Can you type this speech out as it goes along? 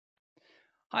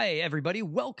Hi, everybody.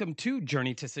 Welcome to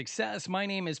Journey to Success. My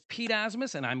name is Pete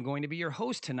Asmus, and I'm going to be your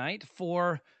host tonight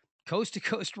for Coast to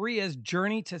Coast RIA's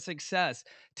Journey to Success.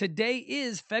 Today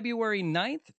is February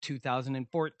 9th,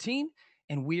 2014,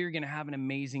 and we're going to have an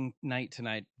amazing night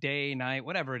tonight, day, night,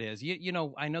 whatever it is.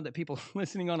 I know that people are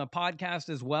listening on a podcast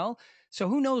as well. So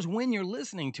who knows when you're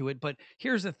listening to it, but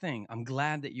here's the thing. I'm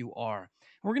glad that you are.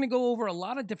 We're going to go over a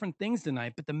lot of different things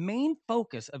tonight, but the main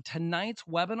focus of tonight's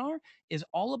webinar is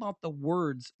all about the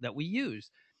words that we use.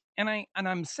 And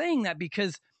I'm saying that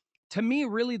because to me,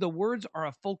 really, the words are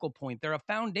a focal point. They're a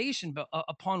foundation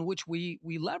upon which we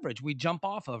leverage, we jump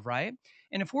off of, right?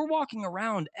 And if we're walking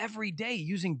around every day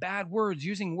using bad words,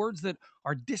 using words that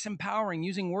are disempowering,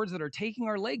 using words that are taking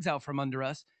our legs out from under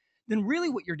us, then really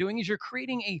what you're doing is you're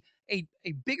creating a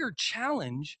bigger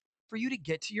challenge for you to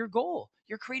get to your goal.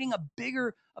 You're creating a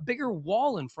bigger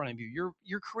wall in front of you.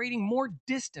 You're creating more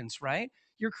distance, right?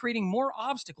 You're creating more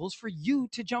obstacles for you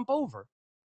to jump over.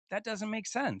 That doesn't make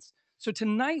sense. So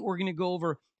tonight we're going to go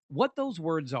over what those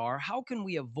words are, how can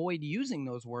we avoid using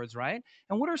those words, right?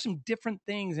 And what are some different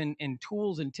things and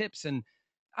tools and tips and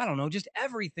I don't know, just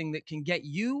everything that can get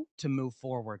you to move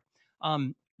forward.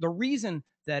 The reason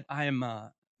that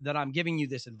I'm giving you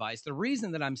this advice, the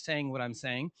reason that I'm saying what I'm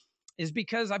saying is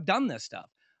because I've done this stuff.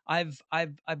 I've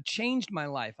changed my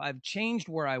life. I've changed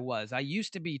where I was. I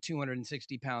used to be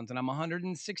 260 pounds and I'm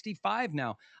 165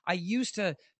 now. I used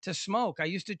to smoke. I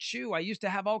used to chew. I used to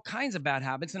have all kinds of bad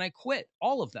habits and I quit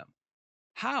all of them.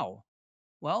 How?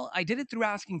 Well, I did it through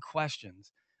asking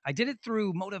questions. I did it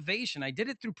through motivation. I did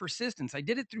it through persistence. I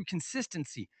did it through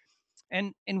consistency.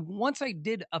 And once I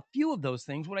did a few of those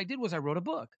things, what I did was I wrote a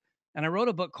book. And I wrote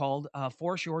a book called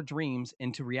Force Your Dreams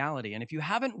into Reality. And if you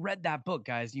haven't read that book,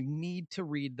 guys, you need to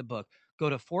read the book. Go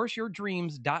to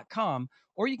forceyourdreams.com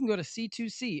or you can go to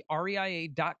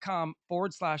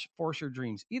c2creia.com/force your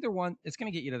dreams. Either one, it's going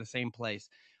to get you to the same place.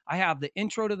 I have the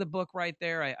intro to the book right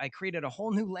there. I created a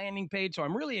whole new landing page, so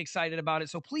I'm really excited about it.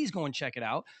 So please go and check it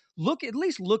out. At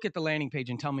least look at the landing page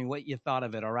and tell me what you thought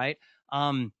of it. All right.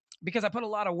 Because I put a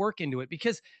lot of work into it.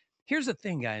 Because here's the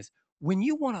thing, guys, when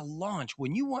you want to launch,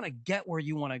 when you want to get where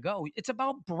you want to go, it's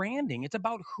about branding, it's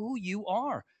about who you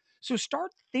are. So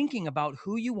start thinking about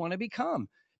who you want to become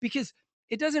because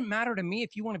it doesn't matter to me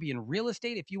if you want to be in real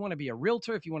estate, if you want to be a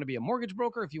realtor, if you want to be a mortgage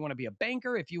broker, if you want to be a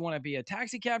banker, if you want to be a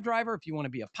taxi cab driver, if you want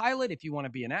to be a pilot, if you want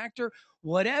to be an actor,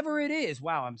 whatever it is.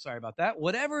 Wow, I'm sorry about that.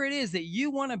 Whatever it is that you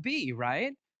want to be,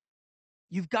 right?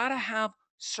 You've got to have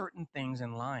certain things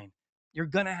in line. You're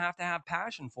going to have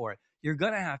passion for it. You're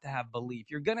going to have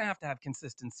belief. You're going to have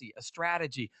consistency, a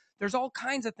strategy. There's all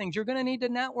kinds of things. You're going to need to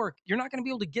network. You're not going to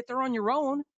be able to get there on your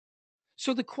own.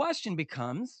 So the question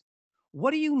becomes,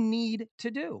 what do you need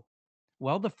to do?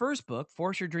 Well, the first book,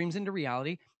 Force Your Dreams into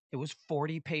Reality, it was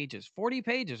 40 pages, 40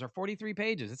 pages or 43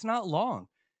 pages. It's not long.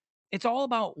 It's all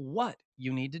about what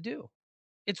you need to do.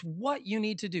 It's what you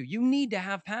need to do. You need to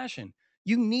have passion.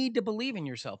 You need to believe in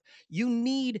yourself. You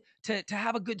need to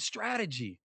have a good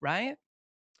strategy, right?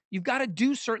 You've got to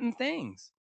do certain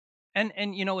things. And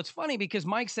it's funny because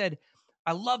Mike said,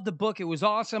 I love the book. It was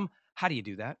awesome. How do you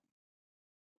do that?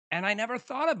 And I never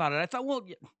thought about it. I thought, well,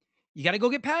 you got to go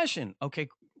get passion. Okay,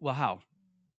 well, how?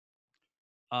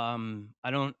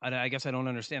 I guess I don't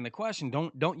understand the question.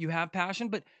 Don't you have passion?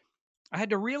 But I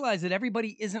had to realize that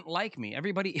everybody isn't like me.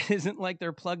 Everybody isn't like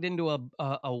they're plugged into a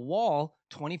wall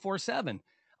 24/7.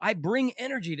 I bring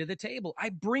energy to the table. I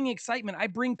bring excitement. I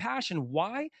bring passion.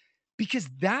 Why? Because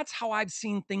that's how I've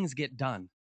seen things get done.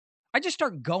 I just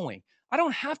start going. I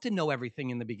don't have to know everything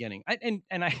in the beginning. I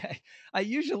I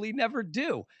usually never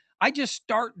do. I just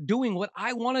start doing what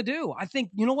I want to do. I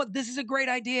think, you know what, this is a great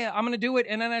idea. I'm going to do it.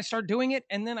 And then I start doing it.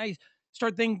 And then I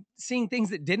start seeing things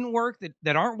that didn't work,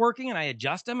 that aren't working. And I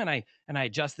adjust them and I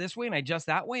adjust this way and I adjust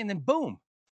that way. And then boom,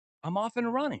 I'm off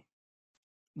and running.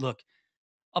 Look,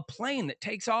 a plane that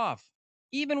takes off,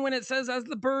 even when it says as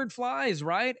the bird flies,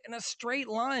 right? In a straight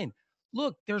line.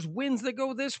 Look, there's winds that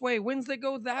go this way, winds that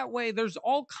go that way. There's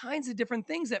all kinds of different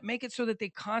things that make it so that they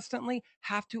constantly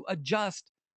have to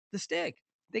adjust the stick.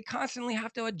 They constantly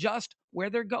have to adjust where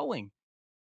they're going.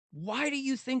 Why do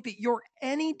you think that you're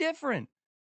any different?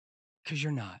 Because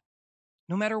you're not.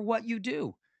 No matter what you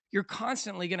do, you're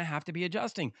constantly going to have to be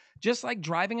adjusting. Just like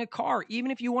driving a car,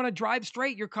 even if you want to drive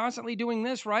straight, you're constantly doing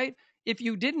this, right? If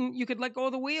you didn't, you could let go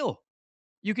of the wheel.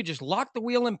 You could just lock the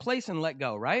wheel in place and let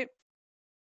go, right?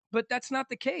 But that's not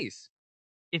the case.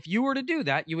 If you were to do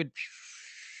that, you'd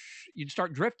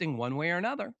start drifting one way or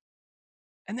another,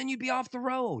 and then you'd be off the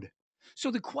road.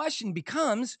 So the question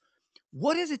becomes,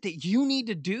 what is it that you need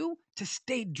to do to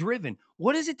stay driven?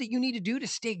 What is it that you need to do to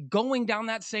stay going down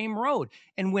that same road?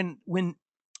 And when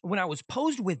when I was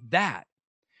posed with that,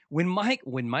 when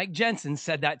Mike Jensen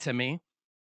said that to me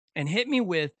and hit me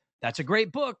with, that's a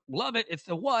great book, love it. It's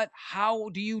the what? How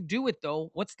do you do it though?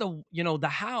 What's the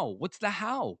how? What's the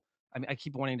how? I mean, I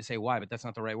keep wanting to say why, but that's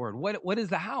not the right word. What is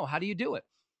the how? How do you do it?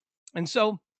 And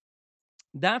so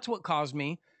that's what caused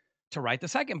me to write the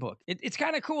second book. It's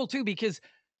kind of cool too, because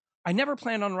I never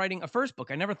planned on writing a first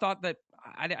book. I never thought that.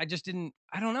 I just didn't.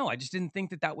 I don't know. I just didn't think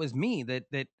that was me.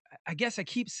 That I guess I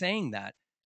keep saying that.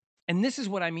 And this is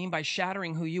what I mean by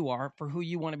shattering who you are for who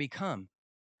you want to become.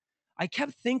 I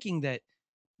kept thinking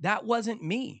that wasn't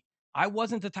me. I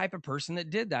wasn't the type of person that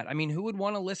did that. I mean, who would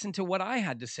want to listen to what I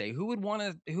had to say? Who would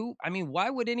want to, I mean, why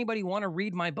would anybody want to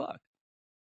read my book?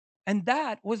 And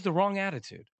that was the wrong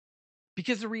attitude.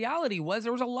 Because the reality was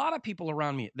there was a lot of people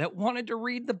around me that wanted to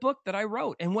read the book that I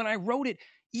wrote. And when I wrote it,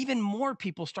 even more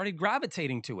people started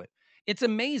gravitating to it. It's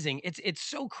amazing. It's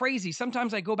so crazy.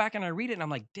 Sometimes I go back and I read it and I'm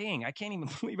like, dang, I can't even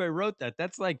believe I wrote that.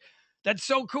 That's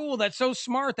so cool. That's so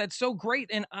smart. That's so great.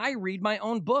 And I read my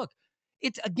own book.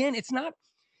 It's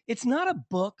not a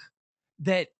book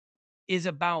that is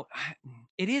about,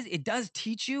 it does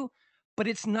teach you, but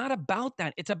it's not about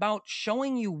that. It's about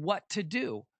showing you what to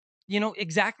do.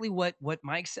 Exactly what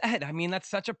Mike said. I mean, that's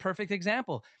such a perfect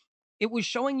example. It was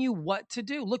showing you what to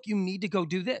do. Look, you need to go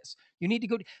do this. You need to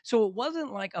go. So it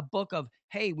wasn't like a book of,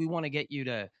 hey, we want to get you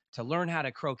to learn how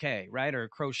to croquet, right? Or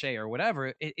crochet or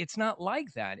whatever. It's not like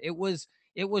that. It was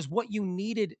what you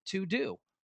needed to do.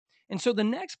 And so the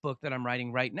next book that I'm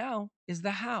writing right now is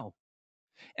the how.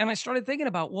 And I started thinking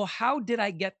about, well, how did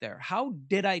I get there? How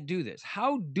did I do this?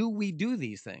 How do we do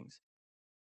these things?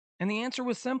 And the answer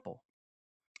was simple.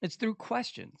 It's through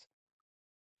questions.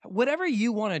 Whatever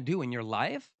you want to do in your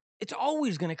life, it's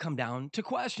always going to come down to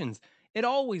questions. It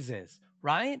always is,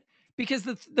 right? Because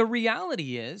the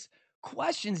reality is,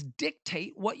 questions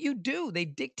dictate what you do. They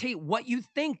dictate what you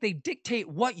think. They dictate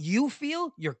what you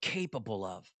feel you're capable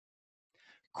of.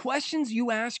 Questions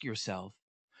you ask yourself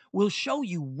will show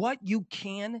you what you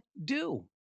can do.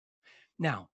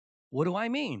 Now, what do I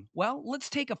mean? Well, let's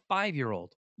take a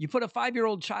 5-year-old. You put a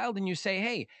 5-year-old child and you say,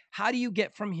 hey, how do you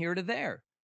get from here to there?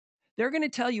 They're going to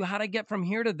tell you how to get from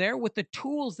here to there with the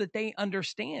tools that they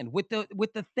understand, with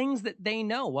the things that they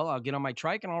know. Well, I'll get on my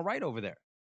trike and I'll ride over there.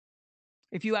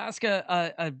 If you ask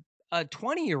a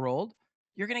 20-year-old,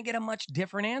 you're going to get a much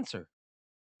different answer.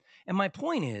 And my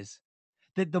point is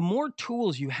that the more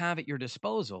tools you have at your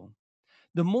disposal,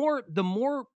 the more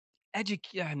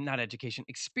not education,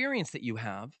 experience that you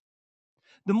have,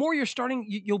 the more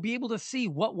you'll be able to see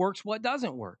what works, what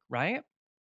doesn't work, right?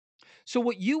 So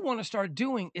what you want to start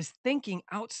doing is thinking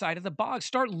outside of the box.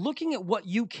 Start looking at what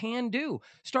you can do.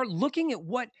 Start looking at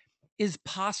what is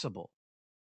possible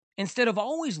instead of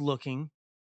always looking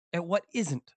at what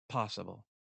isn't possible.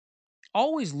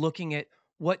 Always looking at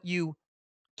what you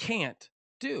can't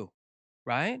do,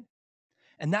 right?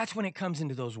 And that's when it comes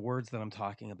into those words that I'm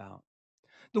talking about.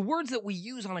 The words that we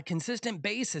use on a consistent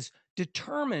basis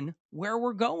determine where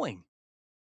we're going.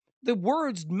 The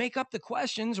words make up the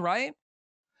questions, right?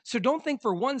 So don't think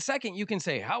for 1 second you can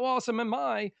say, how awesome am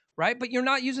I? Right? But you're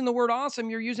not using the word awesome.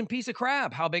 You're using piece of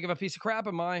crap. How big of a piece of crap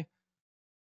am I?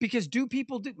 Because do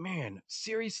people do, man,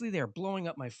 seriously, they're blowing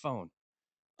up my phone.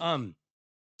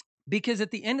 Because at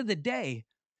the end of the day,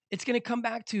 it's going to come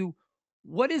back to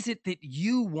what is it that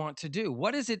you want to do?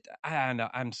 What is it? I know,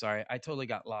 I'm sorry. I totally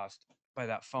got lost by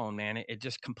that phone, man. It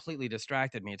just completely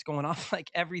distracted me. It's going off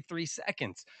like every 3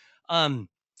 seconds.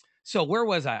 So where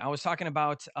was I? I was talking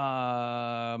about,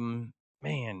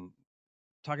 man,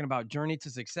 talking about journey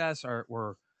to success,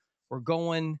 or we're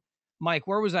going, Mike,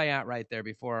 where was I at right there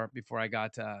before I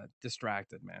got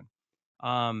distracted, man?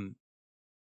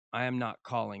 I am not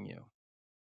calling you.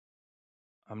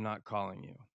 I'm not calling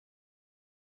you.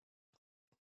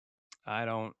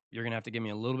 You're going to have to give me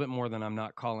a little bit more than I'm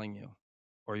not calling you,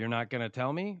 or you're not going to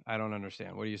tell me. I don't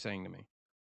understand. What are you saying to me?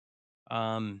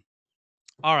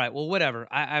 All right. Well, whatever.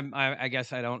 I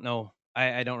guess I don't know.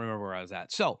 I don't remember where I was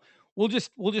at. So we'll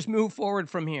just move forward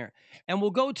from here, and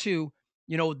we'll go to,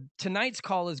 tonight's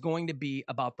call is going to be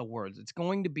about the words. It's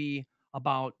going to be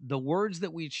about the words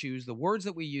that we choose, the words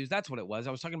that we use. That's what it was.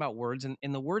 I was talking about words,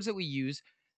 and the words that we use.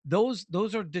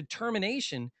 Those are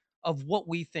determination of what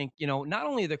we think. Not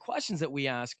only the questions that we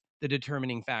ask, the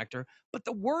determining factor, but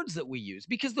the words that we use,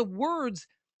 because the words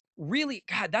really,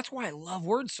 God, that's why I love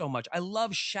words so much. I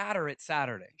love shatter it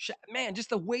Saturday. Man, just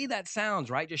the way that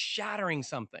sounds, right? Just shattering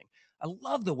something. I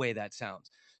love the way that sounds.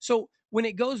 So when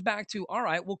it goes back to, all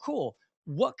right, well, cool.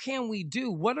 What can we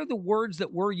do? What are the words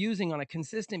that we're using on a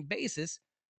consistent basis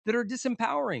that are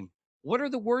disempowering? What are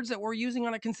the words that we're using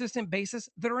on a consistent basis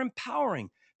that are empowering?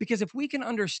 Because if we can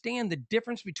understand the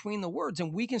difference between the words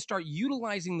and we can start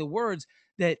utilizing the words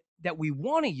that we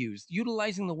want to use,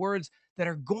 utilizing the words that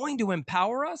are going to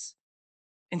empower us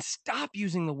and stop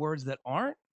using the words that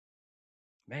aren't,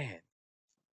 man,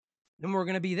 then we're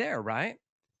going to be there, right?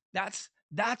 That's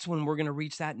when we're going to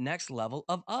reach that next level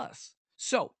of us.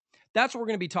 So, that's what we're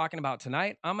going to be talking about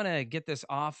tonight. I'm going to get this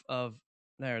off of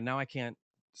there. Now I can't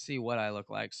see what I look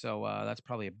like. So, that's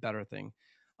probably a better thing.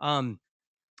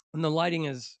 And the lighting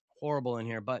is horrible in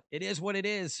here, but it is what it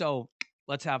is. So,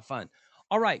 let's have fun.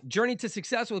 All right, Journey to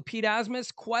Success with Pete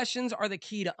Asmus. Questions are the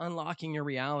key to unlocking your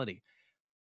reality.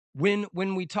 When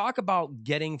we talk about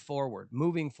getting forward,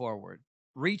 moving forward,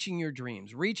 reaching your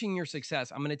dreams, reaching your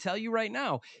success, I'm going to tell you right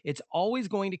now, it's always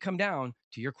going to come down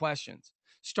to your questions.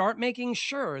 Start making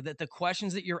sure that the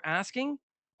questions that you're asking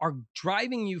are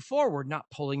driving you forward, not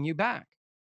pulling you back.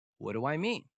 What do I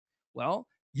mean? Well,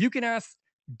 you can ask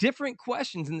different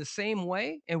questions in the same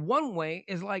way. And one way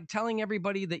is like telling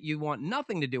everybody that you want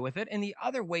nothing to do with it. And the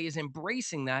other way is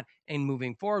embracing that and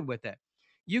moving forward with it.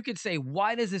 You could say,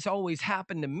 why does this always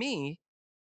happen to me?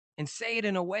 And say it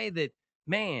in a way that,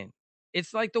 man,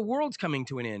 it's like the world's coming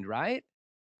to an end, right?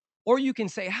 Or you can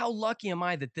say, how lucky am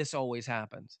I that this always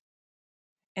happens?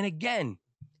 And again,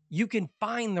 you can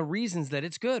find the reasons that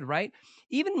it's good, right?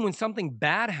 Even when something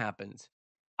bad happens,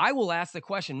 I will ask the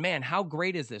question, man, how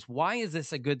great is this? Why is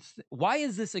this a good why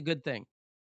is this a good thing?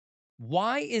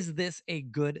 Why is this a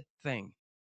good thing?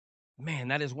 Man,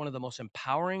 that is one of the most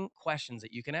empowering questions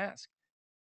that you can ask.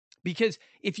 Because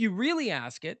if you really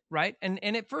ask it, right? And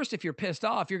at first, if you're pissed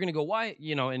off, you're gonna go, why,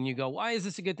 and you go, why is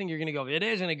this a good thing? You're gonna go, it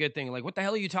isn't a good thing. Like, what the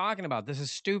hell are you talking about? This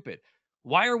is stupid.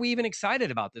 Why are we even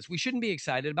excited about this? We shouldn't be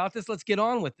excited about this. Let's get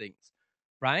on with things,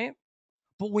 right?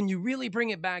 But when you really bring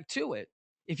it back to it,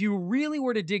 if you really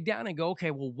were to dig down and go,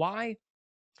 okay, well, why?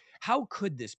 How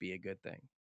could this be a good thing?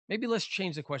 Maybe let's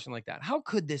change the question like that. How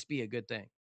could this be a good thing?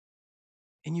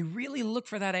 And you really look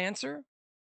for that answer,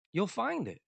 you'll find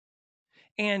it.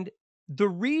 And the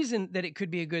reason that it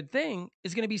could be a good thing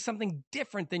is going to be something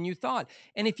different than you thought.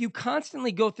 And if you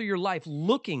constantly go through your life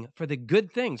looking for the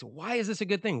good things, why is this a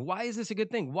good thing? Why is this a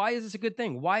good thing? Why is this a good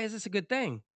thing? Why is this a good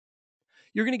thing?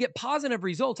 You're going to get positive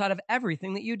results out of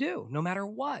everything that you do, no matter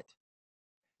what.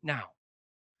 Now,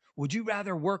 would you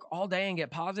rather work all day and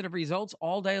get positive results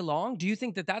all day long? Do you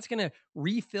think that that's going to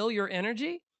refill your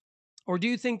energy? Or do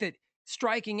you think that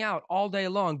striking out all day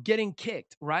long, getting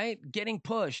kicked, right? Getting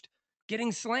pushed,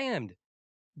 getting slammed,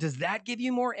 does that give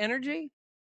you more energy?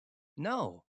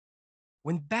 No.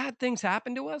 When bad things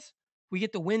happen to us, we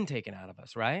get the wind taken out of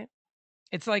us, right?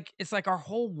 It's like our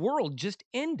whole world just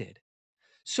ended.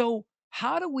 So,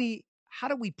 how do we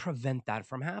prevent that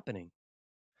from happening?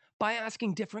 By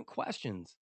asking different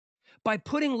questions, by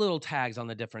putting little tags on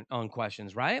the different on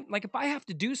questions, right? Like if I have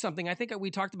to do something, I think we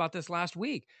talked about this last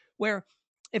week, where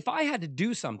if I had to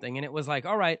do something and it was like,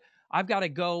 all right, I've got to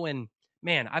go and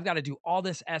man, I've got to do all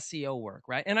this SEO work,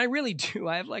 right? And I really do.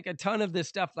 I have like a ton of this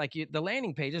stuff. Like the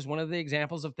landing page is one of the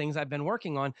examples of things I've been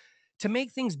working on to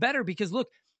make things better. Because look,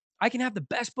 I can have the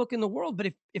best book in the world, but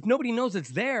if nobody knows it's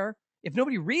there, if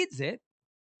nobody reads it,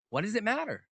 what does it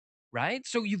matter? Right?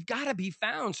 So you've got to be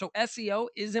found. So SEO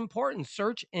is important,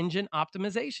 search engine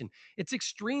optimization. It's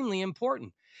extremely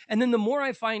important. And then the more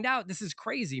I find out, this is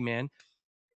crazy, man.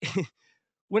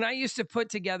 When I used to put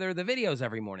together the videos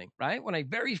every morning, right? When I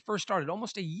very first started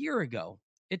almost a year ago,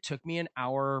 it took me an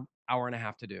hour, hour and a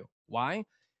half to do. Why?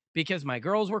 Because my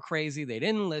girls were crazy. They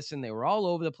didn't listen. They were all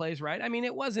over the place, right? I mean,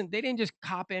 they didn't just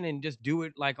cop in and just do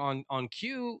it like on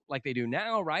cue like they do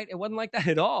now, right? It wasn't like that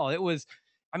at all. It was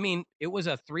a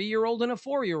 3-year-old and a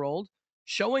 4-year-old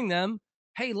showing them,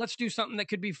 hey, let's do something that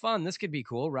could be fun. This could be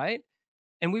cool, right?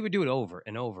 And we would do it over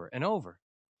and over and over.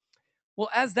 Well,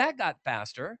 as that got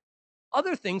faster,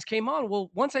 other things came on.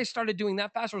 Well, once I started doing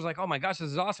that faster, I was like, oh my gosh,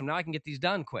 this is awesome. Now I can get these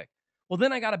done quick. Well,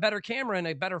 then I got a better camera and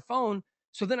a better phone.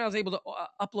 So then I was able to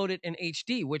upload it in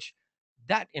HD, which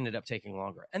that ended up taking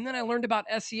longer. And then I learned about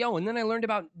SEO and then I learned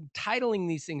about titling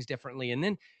these things differently. And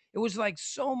then it was like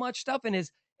so much stuff. And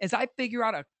as I figure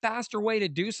out a faster way to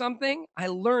do something, I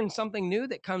learn something new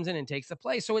that comes in and takes the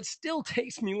place. So it still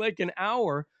takes me like an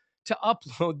hour to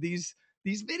upload these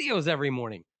videos every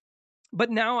morning. But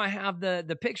now I have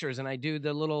the pictures and I do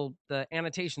the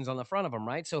annotations on the front of them,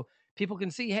 right? So people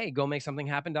can see, hey, go make something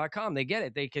happen.com. They get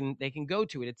it. They can go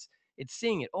to it. It's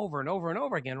seeing it over and over and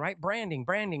over again, right? Branding,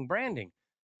 branding, branding.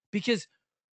 Because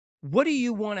what do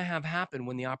you want to have happen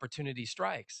when the opportunity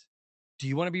strikes? Do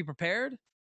you want to be prepared?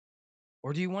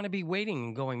 Or do you want to be waiting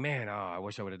and going, man, oh, I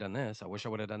wish I would have done this. I wish I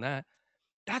would have done that.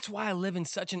 That's why I live in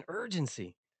such an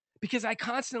urgency. because I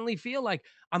constantly feel like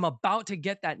I'm about to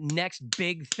get that next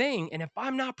big thing. And if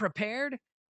I'm not prepared,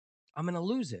 I'm going to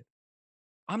lose it.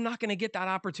 I'm not going to get that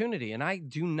opportunity. And I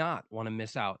do not want to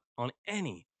miss out on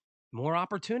any more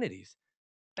opportunities.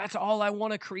 That's all I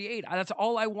want to create. That's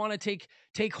all I want to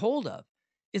take hold of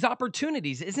is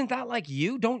opportunities. Isn't that like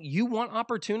you? Don't you want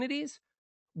opportunities?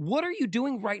 What are you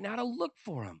doing right now to look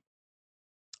for them?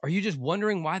 Are you just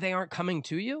wondering why they aren't coming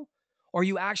to you? Or are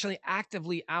you actually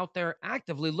actively out there,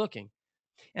 actively looking?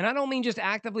 And I don't mean just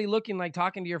actively looking like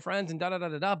talking to your friends and da da da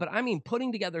da da, but I mean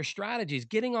putting together strategies,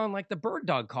 getting on like the bird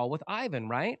dog call with Ivan,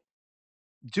 right?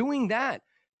 Doing that,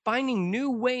 finding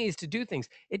new ways to do things.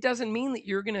 It doesn't mean that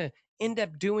you're going to end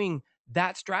up doing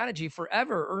that strategy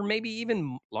forever or maybe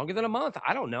even longer than a month.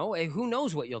 I don't know. Who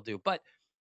knows what you'll do? But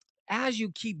as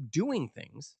you keep doing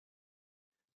things,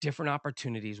 different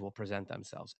opportunities will present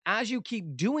themselves. As you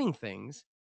keep doing things,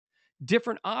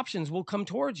 different options will come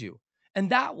towards you.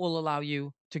 And that will allow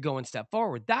you to go and step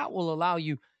forward. That will allow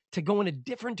you to go in a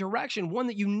different direction, one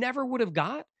that you never would have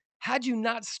got had you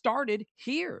not started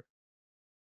here.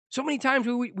 So many times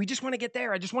we just want to get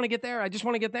there. I just want to get there. I just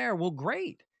want to get there. Well,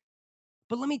 great.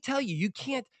 But let me tell you, you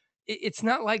can't, it's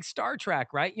not like Star Trek,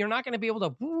 right? You're not going to be able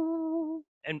to woo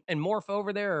and morph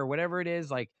over there or whatever it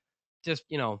is, like just,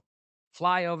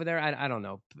 fly over there. I don't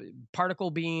know,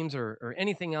 particle beams or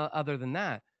anything other than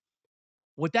that.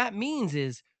 What that means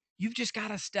is you've just got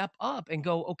to step up and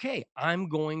go, okay, I'm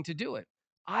going to do it.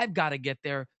 I've got to get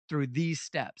there through these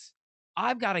steps.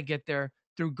 I've got to get there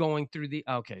through going through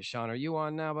okay, Sean, are you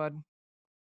on now, bud?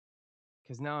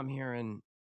 Because now I'm hearing,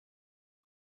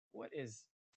 what is,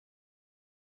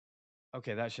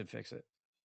 okay, that should fix it.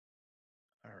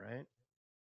 All right.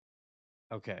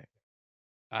 Okay.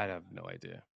 I have no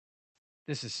idea.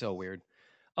 This is so weird.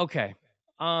 Okay.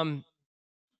 Um,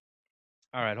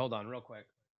 all right, hold on real quick.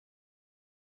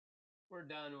 We're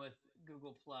done with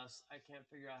Google Plus. I can't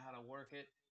figure out how to work it.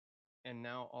 And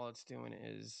now all it's doing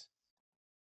is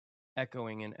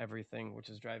echoing and everything, which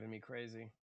is driving me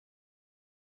crazy.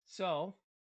 So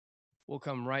we'll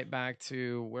come right back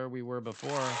to where we were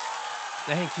before.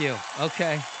 Thank you.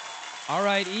 Okay. All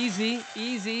right. Easy,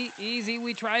 easy, easy.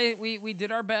 We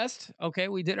did our best. Okay.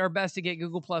 We did our best to get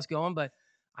Google Plus going, but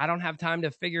I don't have time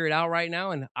to figure it out right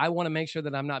now. And I want to make sure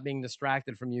that I'm not being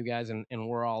distracted from you guys and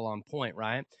we're all on point,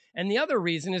 right? And the other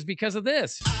reason is because of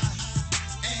this.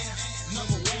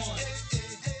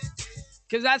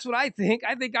 Because that's what I think.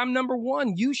 I think I'm number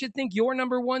one. You should think you're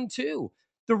number one too.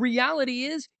 The reality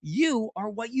is, you are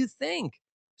what you think.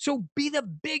 So be the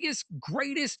biggest,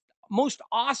 greatest, most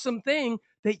awesome thing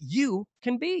that you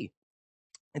can be.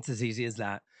 It's as easy as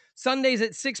that. Sundays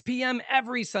at 6 p.m.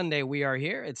 every Sunday, we are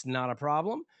here. It's not a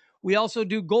problem. We also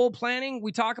do goal planning.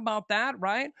 We talk about that,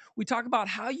 right? We talk about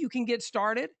how you can get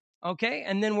started, okay?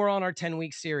 And then we're on our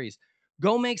 10-week series.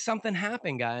 Go make something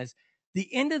happen, guys.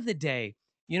 The end of the day,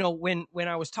 when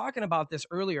I was talking about this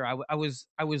earlier, I was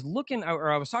looking, or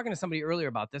I was talking to somebody earlier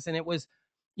about this, and it was,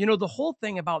 the whole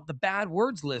thing about the bad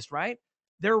words list, right?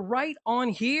 They're right on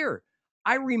here.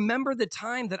 I remember the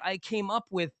time that I came up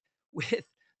with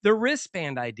the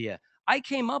wristband idea. I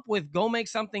came up with go make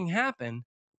something happen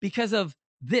because of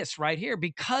this right here,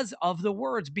 because of the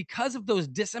words, because of those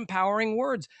disempowering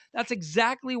words. That's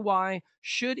exactly why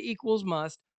should equals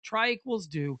must, try equals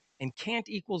do, and can't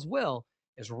equals will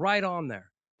is right on there.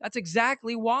 That's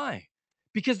exactly why.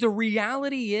 Because the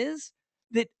reality is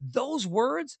that those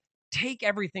words take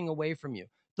everything away from you.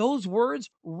 Those words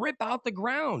rip out the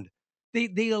ground.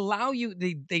 They allow you,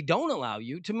 they don't allow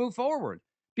you to move forward.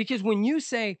 Because when you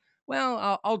say,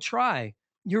 well, I'll try,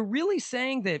 you're really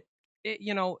saying that,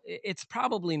 it's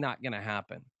probably not going to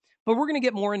happen. But we're going to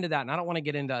get more into that. And I don't want to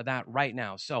get into that right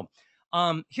now. So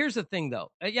here's the thing,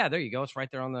 though. Yeah, there you go. It's right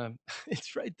there on the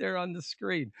it's right there on the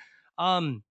screen.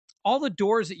 All the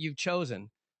doors that you've chosen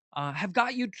have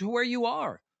got you to where you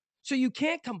are. So you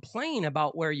can't complain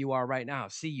about where you are right now.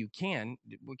 See, you can,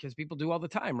 because people do all the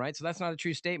time, right? So that's not a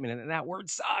true statement. And that word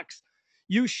sucks.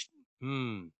 You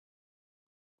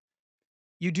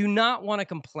You do not want to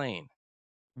complain.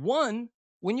 One,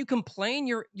 when you complain,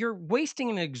 you're wasting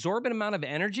an exorbitant amount of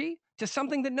energy to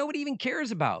something that nobody even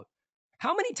cares about.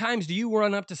 How many times do you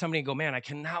run up to somebody and go, man, I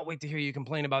cannot wait to hear you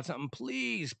complain about something.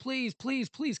 Please, please, please,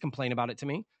 please complain about it to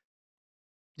me.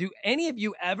 Do any of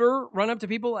you ever run up to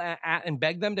people and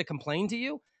beg them to complain to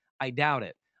you? I doubt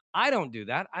it. I don't do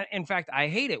that. In fact, I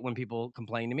hate it when people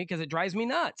complain to me because it drives me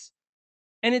nuts.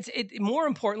 And more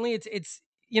importantly, it's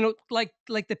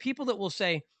like the people that will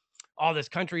say, oh, this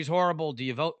country's horrible. Do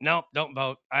you vote? No, don't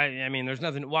vote. I mean, there's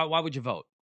nothing. Why would you vote?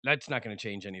 That's not going to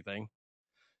change anything.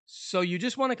 So you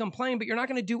just want to complain, but you're not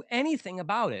going to do anything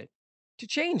about it to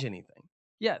change anything.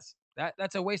 Yes,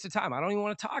 that's a waste of time. I don't even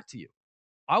want to talk to you.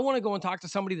 I want to go and talk to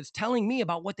somebody that's telling me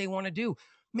about what they want to do.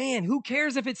 Man, who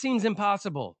cares if it seems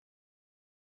impossible?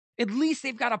 At least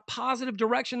they've got a positive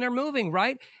direction they're moving,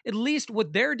 right? At least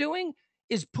what they're doing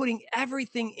is putting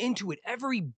everything into it,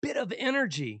 every bit of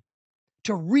energy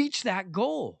to reach that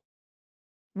goal.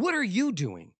 What are you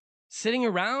doing? Sitting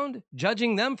around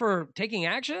judging them for taking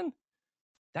action?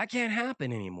 That can't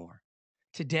happen anymore.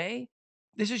 Today,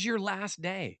 this is your last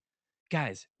day.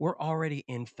 Guys, we're already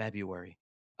in February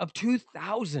of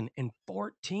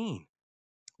 2014.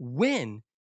 When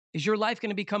is your life going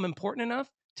to become important enough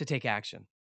to take action?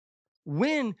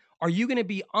 When are you going to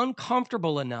be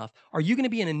uncomfortable enough? Are you going to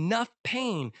be in enough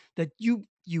pain that you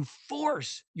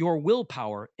force your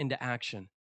willpower into action?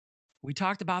 We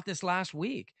talked about this last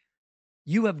week.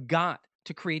 You have got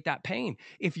to create that pain.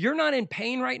 If you're not in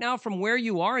pain right now from where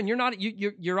you are, and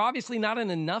you're obviously not in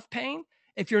enough pain,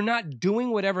 if you're not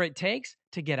doing whatever it takes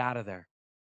to get out of there.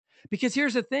 Because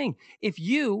here's the thing, if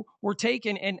you were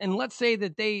taken and let's say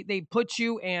that they put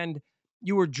you and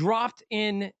you were dropped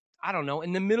in, I don't know,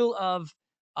 in the middle of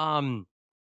well,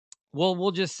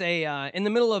 we'll just say in the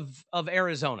middle of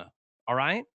Arizona, all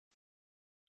right?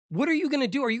 What are you going to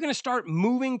do? Are you going to start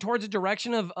moving towards a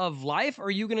direction of life, or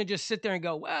are you going to just sit there and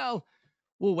go, well,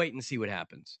 we'll wait and see what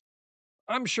happens?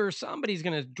 I'm sure somebody's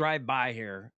going to drive by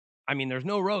here. I mean, there's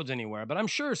no roads anywhere, but I'm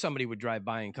sure somebody would drive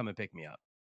by and come and pick me up.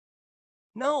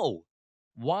 No.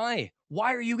 Why?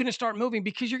 Why are you going to start moving?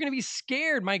 Because you're going to be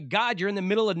scared. My God, you're in the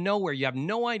middle of nowhere. You have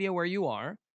no idea where you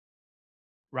are,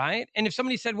 right? And if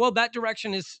somebody said, well, that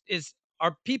direction is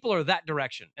our people are that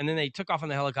direction, and then they took off on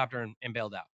the helicopter and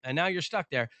bailed out, and now you're stuck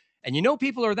there, and you know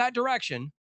people are that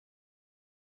direction,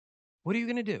 what are you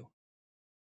going to do?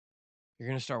 You're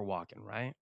going to start walking,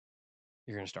 right?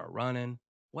 You're going to start running,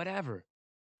 whatever.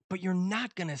 But you're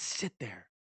not going to sit there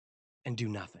and do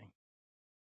nothing.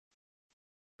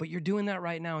 But you're doing that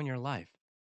right now in your life.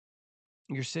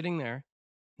 You're sitting there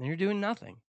and you're doing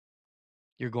nothing.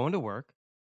 You're going to work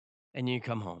and you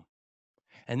come home.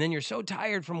 And then you're so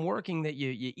tired from working that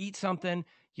you eat something,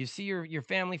 you see your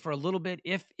family for a little bit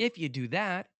if you do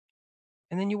that,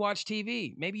 and then you watch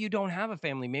TV. Maybe you don't have a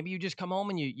family. Maybe you just come home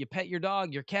and you pet your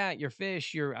dog, your cat, your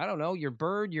fish, your I don't know, your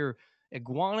bird, your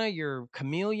iguana, your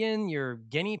chameleon, your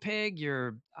guinea pig,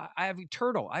 I have a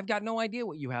turtle. I've got no idea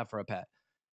what you have for a pet.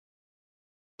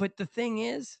 But the thing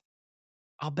is,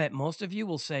 I'll bet most of you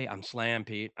will say, I'm slammed,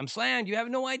 Pete. I'm slammed. You have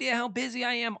no idea how busy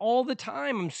I am all the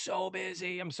time. I'm so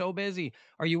busy. I'm so busy.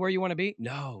 Are you where you want to be?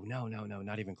 No, no, no, no,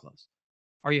 not even close.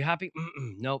 Are you happy?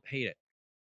 Nope, hate it.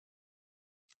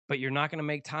 But you're not going to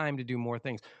make time to do more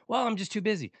things. Well, I'm just too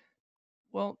busy.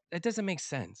 Well, that doesn't make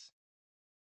sense.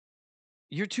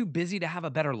 You're too busy to have a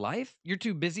better life? You're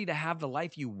too busy to have the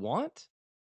life you want?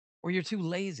 Or you're too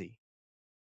lazy?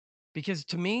 Because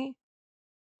to me,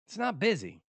 it's not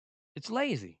busy, it's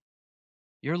lazy.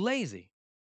 You're lazy.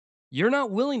 You're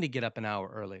not willing to get up an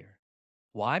hour earlier.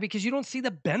 Why? Because you don't see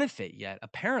the benefit yet,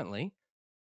 apparently.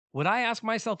 Would I ask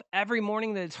myself every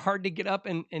morning that it's hard to get up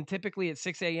and typically at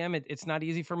 6 a.m. It's not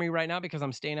easy for me right now because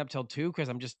I'm staying up till 2 because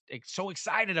I'm just so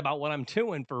excited about what I'm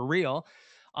doing for real.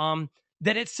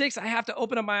 That at 6, I have to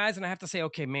open up my eyes and I have to say,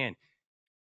 okay, man,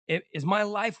 is my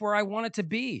life where I want it to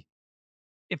be?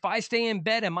 If I stay in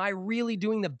bed, am I really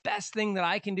doing the best thing that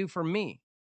I can do for me?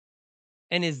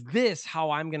 And is this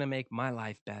how I'm going to make my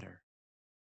life better?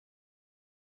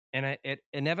 And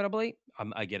inevitably,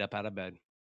 I get up out of bed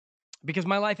because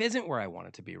my life isn't where I want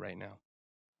it to be right now.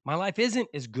 My life isn't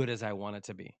as good as I want it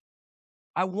to be.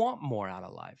 I want more out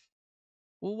of life.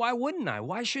 Well, why wouldn't I?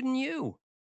 Why shouldn't you?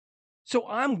 So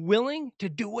I'm willing to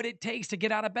do what it takes to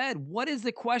get out of bed. What is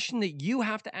the question that you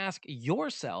have to ask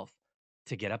yourself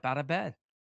to get up out of bed?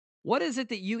 What is it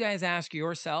that you guys ask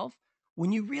yourself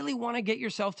when you really want to get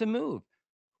yourself to move?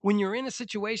 When you're in a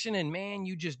situation and man,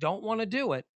 you just don't want to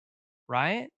do it,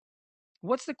 right?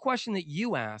 What's the question that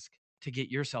you ask to get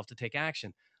yourself to take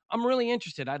action? I'm really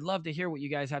interested. I'd love to hear what you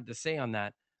guys have to say on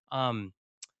that. Um,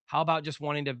 how about just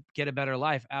wanting to get a better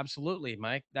life? Absolutely,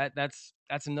 Mike. That's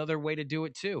another way to do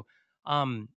it too.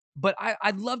 But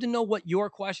I'd love to know what your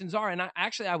questions are, and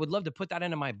I would love to put that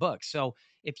into my book. So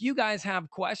if you guys have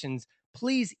questions,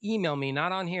 please email me.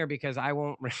 Not on here because I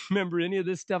won't remember any of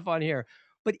this stuff on here.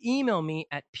 But email me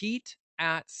at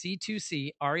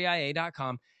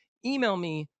pete@c2creia.com. Email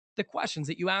me the questions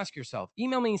that you ask yourself.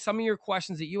 Email me some of your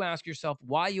questions that you ask yourself,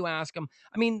 why you ask them.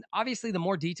 I mean, obviously, the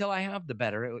more detail I have, the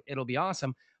better. It'll be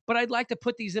awesome. But I'd like to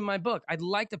put these in my book. I'd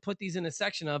like to put these in a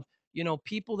section of,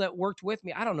 people that worked with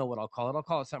me. I don't know what I'll call it. I'll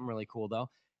call it something really cool though.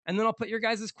 And then I'll put your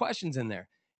guys' questions in there.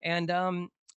 And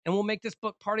we'll make this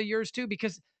book part of yours too,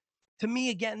 because To me,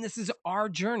 again, this is our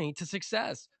journey to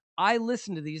success. I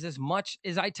listen to these as much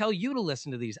as I tell you to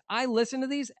listen to these. I listen to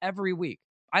these every week.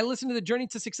 I listen to the Journey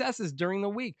to Successes during the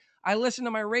week. I listen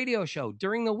to my radio show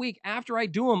during the week. After I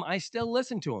do them, I still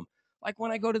listen to them. Like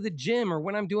when I go to the gym or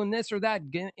when I'm doing this or that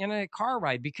in a car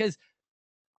ride, because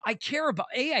I care about,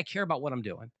 I care about what I'm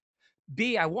doing.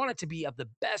 B, I want it to be of the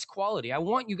best quality. I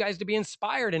want you guys to be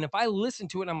inspired. And if I listen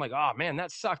to it, I'm like, oh man,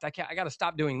 that sucked. I got to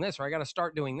stop doing this, or I got to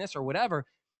start doing this or whatever,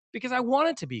 because I want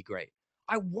it to be great.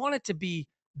 I want it to be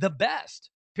the best,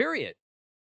 period.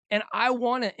 And I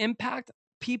want to impact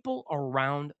people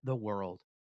around the world.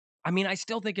 I mean, I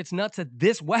still think it's nuts that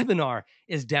this webinar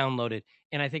is downloaded,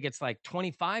 and I think it's like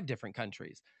 25 different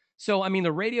countries. So, I mean,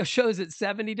 the radio show's at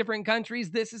 70 different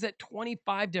countries. This is at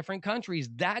 25 different countries.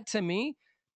 That to me,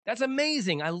 that's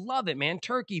amazing. I love it, man.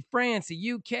 Turkey, France,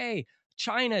 the UK,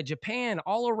 China, Japan,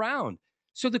 all around.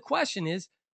 So the question is,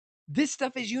 this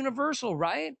stuff is universal,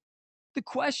 right? The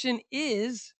question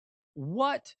is,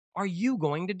 what are you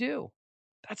going to do?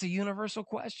 That's a universal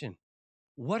question.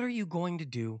 What are you going to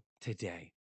do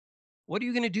today? What are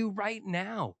you going to do right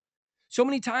now? So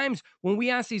many times when we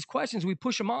ask these questions, we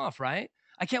push them off, right?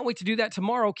 I can't wait to do that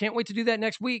tomorrow. Can't wait to do that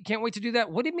next week. Can't wait to do that.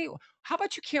 What do you mean? How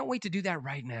about you can't wait to do that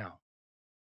right now?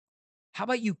 How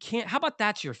about you can't? How about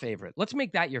that's your favorite? Let's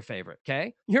make that your favorite,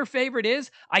 okay? Your favorite is,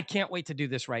 I can't wait to do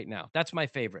this right now. That's my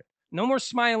favorite. No more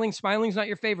smiling. Smiling's not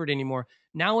your favorite anymore.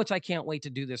 Now it's, I can't wait to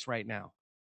do this right now.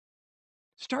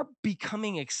 Start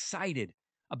becoming excited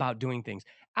about doing things.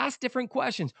 Ask different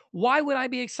questions. Why would I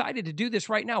be excited to do this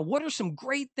right now? What are some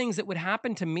great things that would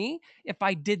happen to me if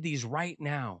I did these right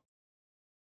now?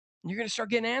 And you're going to start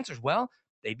getting answers. Well,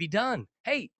 they'd be done.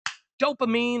 Hey,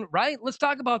 dopamine, right? Let's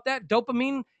talk about that.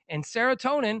 Dopamine and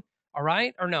serotonin, all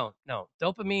right? Or no,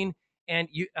 dopamine and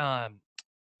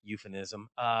euphemism.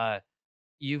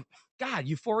 You God,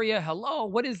 euphoria. Hello.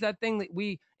 What is that thing that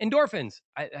endorphins?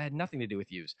 I had nothing to do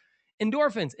with use.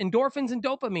 Endorphins and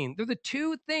dopamine. They're the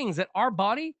two things that our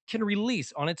body can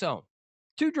release on its own.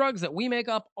 Two drugs that we make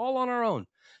up all on our own.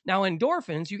 Now,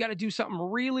 endorphins, you got to do something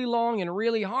really long and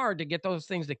really hard to get those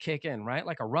things to kick in, right?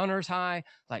 Like a runner's high,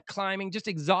 like climbing, just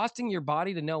exhausting your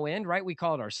body to no end, right? We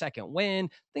call it our second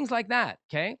wind, things like that.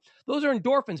 Okay. Those are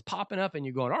endorphins popping up and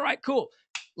you're going, all right, cool.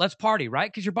 Let's party,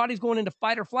 right? Because your body's going into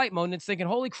fight or flight mode and it's thinking,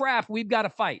 holy crap, we've got to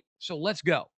fight. So let's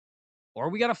go. Or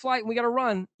we got to flight and we got to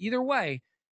run. Either way,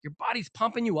 your body's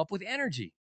pumping you up with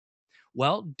energy.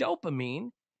 Well,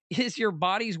 dopamine is your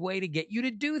body's way to get you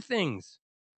to do things.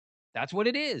 That's what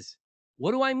it is.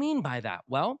 What do I mean by that?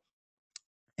 Well,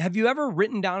 have you ever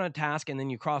written down a task and then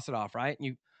you cross it off, right?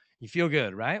 And you feel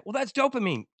good, right? Well, that's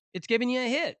dopamine. It's giving you a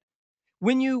hit.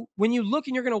 When you look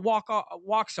and you're going to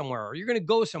walk somewhere or you're going to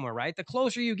go somewhere, right? The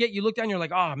closer you get, you look down, you're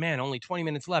like, oh man, only 20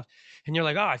 minutes left. And you're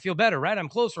like, oh, I feel better, right? I'm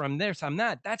closer. I'm this, I'm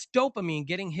that. That's dopamine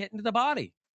getting hit into the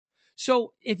body.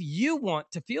 So if you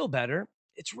want to feel better,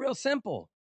 it's real simple.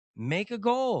 Make a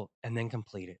goal and then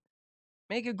complete it.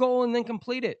 Make a goal and then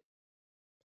complete it.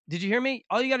 Did you hear me?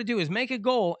 All you got to do is make a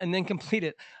goal and then complete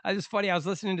it. It's funny. I was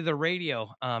listening to the radio,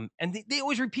 and they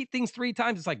always repeat things 3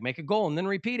 times. It's like, make a goal and then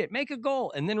repeat it. Make a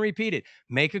goal and then repeat it.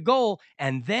 Make a goal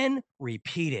and then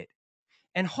repeat it.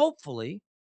 And hopefully,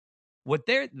 what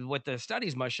the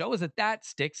studies must show is that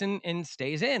sticks and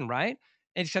stays in, right?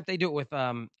 Except they do it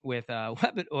with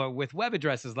web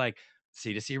addresses like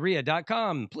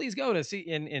c2crea.com. Please go to see.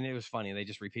 And it was funny. They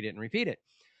just repeat it and repeat it.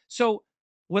 So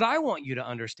what I want you to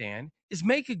understand is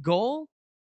make a goal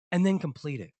and then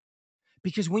complete it.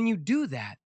 Because when you do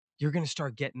that, you're going to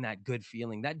start getting that good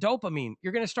feeling, that dopamine.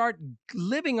 You're going to start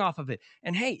living off of it.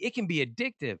 And hey, it can be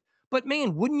addictive. But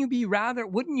man, wouldn't you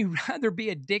rather be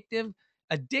addicted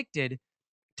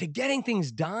to getting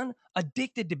things done,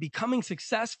 addicted to becoming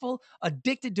successful,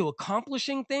 addicted to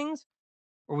accomplishing things?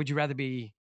 Or would you rather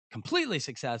be completely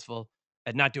successful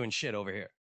at not doing shit over here?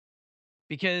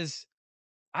 Because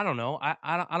I don't know.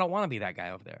 I don't want to be that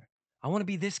guy over there. I want to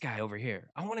be this guy over here.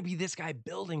 I want to be this guy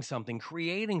building something,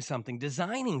 creating something,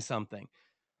 designing something.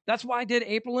 That's why I did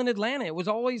April in Atlanta. It was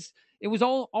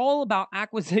all about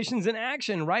acquisitions and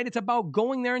action, right? It's about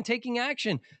going there and taking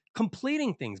action,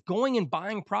 completing things, going and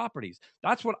buying properties.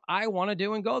 That's what I want to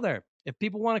do and go there. If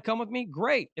people want to come with me,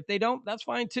 great. If they don't, that's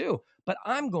fine too. But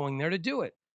I'm going there to do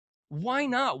it. Why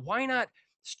not? Why not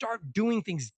start doing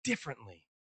things differently?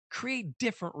 Create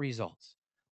different results.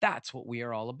 That's what we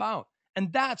are all about.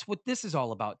 And that's what this is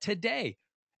all about today.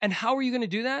 And how are you going to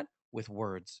do that? With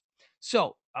words.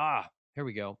 So, here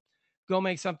we go. Go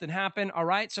make something happen. All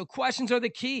right. So questions are the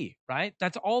key, right?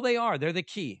 That's all they are. They're the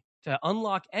key to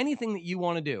unlock anything that you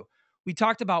want to do. We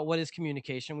talked about what is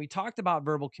communication. We talked about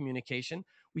verbal communication.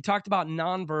 We talked about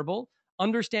nonverbal,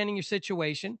 understanding your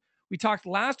situation. We talked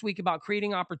last week about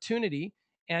creating opportunity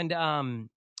and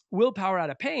willpower out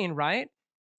of pain, right?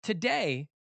 Today,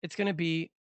 it's going to be,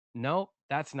 nope,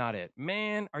 that's not it.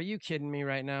 Man, are you kidding me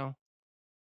right now?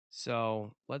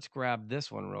 So let's grab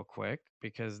this one real quick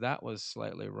because that was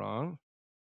slightly wrong.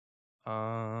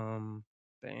 Bam.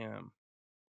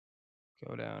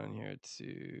 Go down here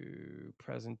to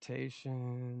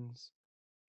presentations.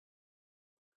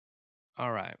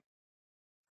 All right.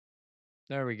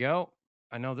 There we go.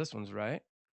 I know this one's right.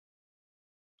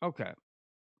 Okay.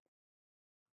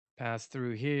 Pass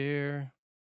through here.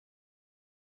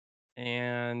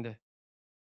 And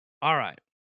all right.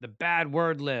 The bad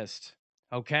word list.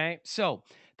 Okay. So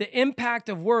the impact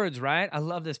of words, right? I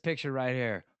love this picture right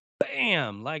here.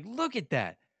 Bam. Like, look at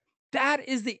that. That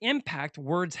is the impact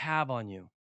words have on you.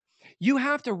 You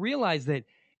have to realize that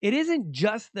it isn't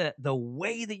just the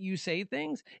way that you say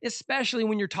things, especially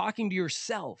when you're talking to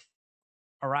yourself.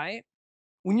 All right.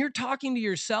 When you're talking to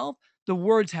yourself, the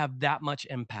words have that much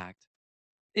impact.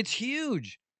 It's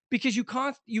huge because you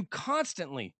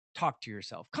constantly talk to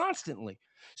yourself, constantly.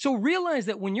 So realize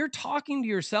that when you're talking to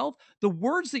yourself, the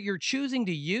words that you're choosing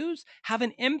to use have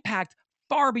an impact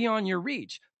far beyond your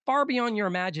reach, far beyond your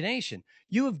imagination.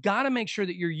 You have got to make sure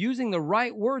that you're using the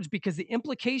right words because the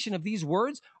implication of these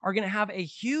words are going to have a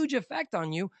huge effect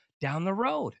on you down the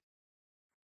road.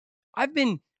 I've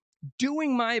been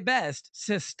doing my best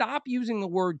to stop using the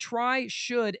word try,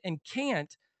 should, and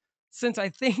can't since I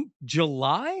think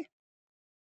July,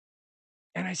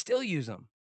 and I still use them.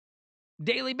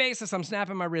 Daily basis, I'm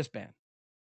snapping my wristband.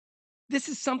 This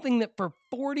is something that for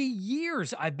 40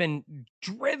 years I've been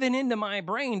driven into my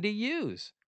brain to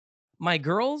use. My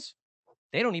girls,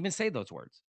 they don't even say those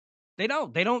words. They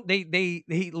don't. They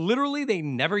literally, they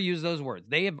never use those words.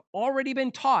 They have already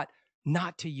been taught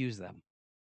not to use them.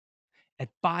 At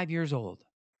 5 years old,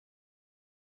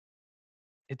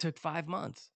 it took 5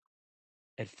 months.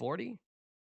 At 40,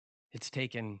 it's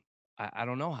taken, I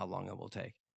don't know how long it will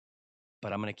take,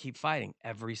 but I'm going to keep fighting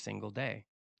every single day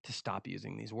to stop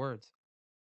using these words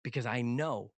because I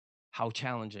know how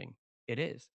challenging it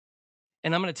is.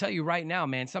 And I'm going to tell you right now,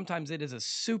 man, sometimes it is a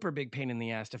super big pain in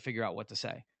the ass to figure out what to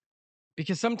say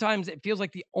because sometimes it feels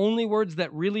like the only words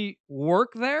that really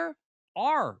work there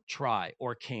are try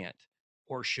or can't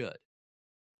or should.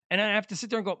 And I have to sit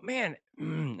there and go, man,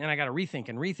 and I got to rethink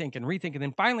and rethink and rethink. And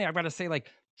then finally, I've got to say like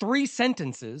 3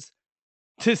 sentences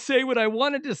to say what I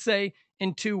wanted to say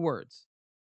in 2 words.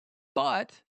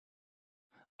 But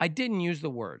I didn't use the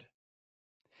word.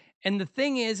 And the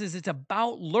thing is it's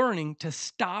about learning to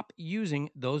stop using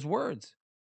those words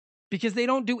because they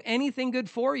don't do anything good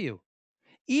for you.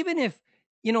 Even if,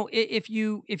 if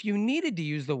you needed to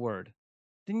use the word,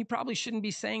 then you probably shouldn't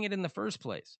be saying it in the first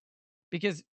place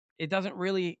because it doesn't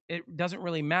really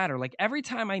matter. Like every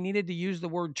time I needed to use the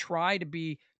word try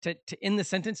to end the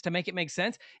sentence to make it make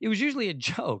sense, it was usually a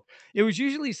joke. It was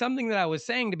usually something that I was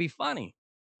saying to be funny.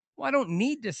 Well, I don't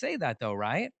need to say that though,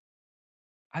 right?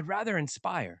 I'd rather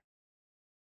inspire.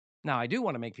 Now, I do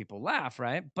want to make people laugh,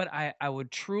 right? But I would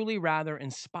truly rather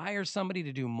inspire somebody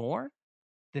to do more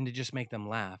than to just make them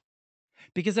laugh.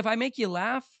 Because if I make you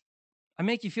laugh, I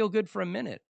make you feel good for a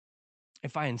minute.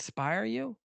 If I inspire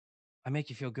you, I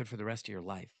make you feel good for the rest of your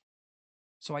life.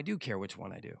 So I do care which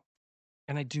one I do.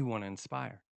 And I do want to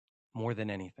inspire more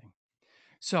than anything.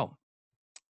 So,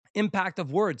 impact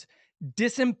of words,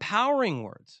 disempowering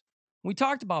words. We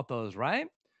talked about those, right?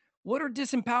 What are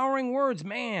disempowering words?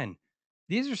 Man,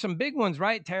 these are some big ones,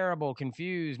 right? Terrible,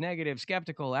 confused, negative,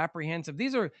 skeptical, apprehensive.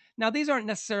 These aren't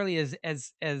necessarily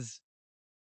as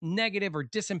negative or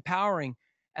disempowering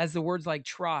as the words like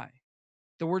try.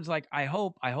 The words like I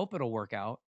hope it'll work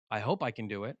out. I hope I can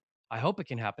do it. I hope it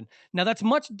can happen. Now that's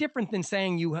much different than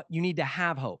saying you need to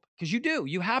have hope because you do.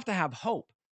 You have to have hope,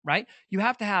 right? You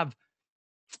have to have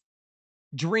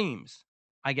dreams,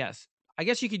 I guess. I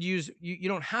guess you could use you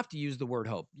don't have to use the word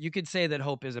hope. You could say that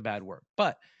hope is a bad word.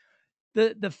 But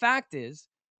the fact is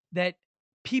that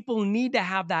people need to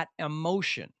have that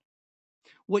emotion.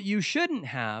 What you shouldn't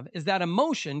have is that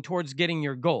emotion towards getting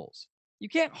your goals. You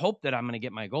can't hope that I'm going to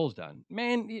get my goals done.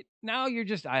 Man, now you're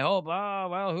just, I hope, oh,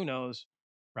 well, who knows,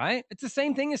 right? It's the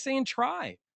same thing as saying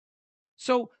try.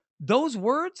 So those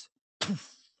words,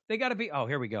 they got to be, oh,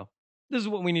 here we go. This is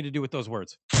what we need to do with those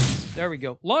words. There we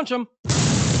go. Launch them.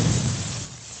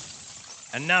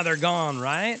 And now they're gone,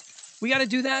 right? We got to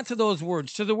do that to those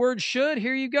words. To the word should,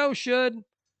 here you go, should.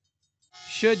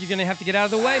 Should, you're going to have to get out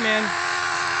of the way, man.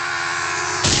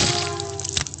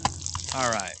 All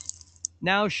right.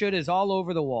 Now should is all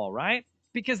over the wall, right?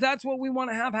 Because that's what we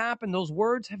want to have happen. Those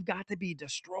words have got to be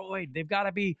destroyed. They've got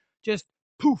to be just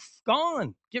poof,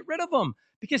 gone. Get rid of them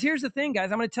Because here's the thing,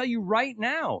 guys, I'm going to tell you right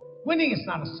now. Winning is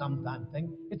not a sometime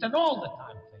thing. It's an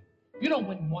all-the-time thing. You don't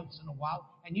win once in a while,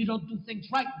 and you don't do things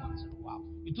right once in a while.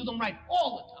 You do them right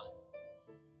all the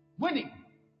time. Winning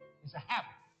is a habit.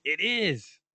 It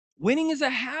is. Winning is a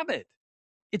habit.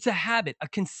 It's a habit, a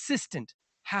consistent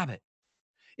habit.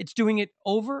 It's doing it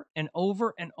over and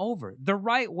over and over, the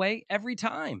right way every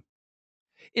time.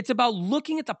 It's about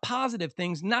looking at the positive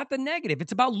things, not the negative.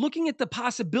 It's about looking at the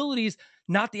possibilities,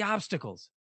 not the obstacles.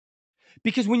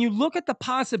 Because when you look at the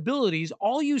possibilities,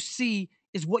 all you see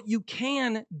is what you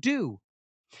can do.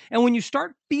 And when you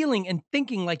start feeling and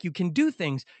thinking like you can do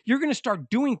things, you're going to start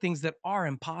doing things that are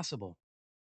impossible,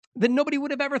 that nobody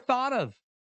would have ever thought of.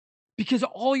 Because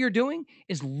all you're doing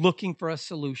is looking for a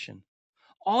solution.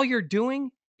 All you're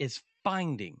doing is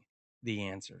finding the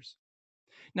answers.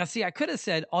 Now, see, I could have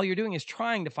said all you're doing is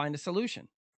trying to find a solution.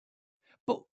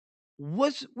 But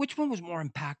which one was more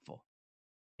impactful?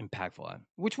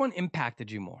 Which one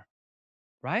impacted you more?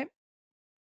 Right?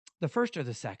 The first or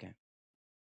the second?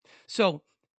 So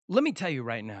let me tell you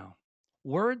right now,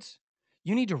 words,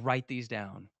 you need to write these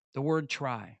down. The word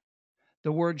try,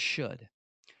 the word should,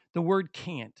 the word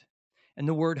can't, and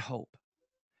the word hope.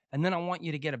 And then I want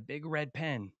you to get a big red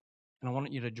pen and I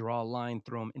want you to draw a line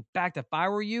through them. In fact, if I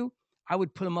were you, I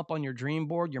would put them up on your dream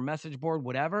board, your message board,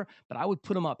 whatever, but I would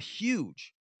put them up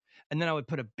huge. And then I would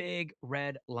put a big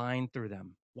red line through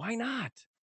them. Why not?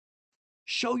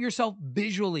 Show yourself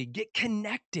visually, get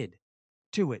connected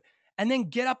to it. And then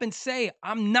get up and say,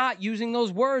 I'm not using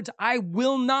those words. I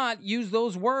will not use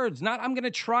those words. Not I'm going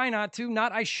to try not to,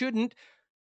 not I shouldn't,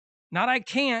 not I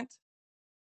can't,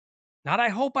 not I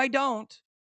hope I don't,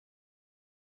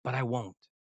 but I won't.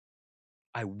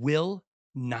 I will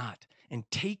not. And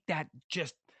take that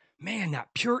just, man, that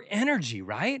pure energy,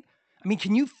 right? I mean,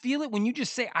 can you feel it when you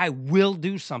just say, I will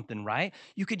do something, right?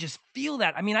 You could just feel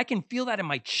that. I mean, I can feel that in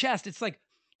my chest. It's like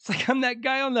I'm that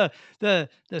guy on the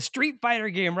Street Fighter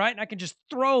game, right? And I can just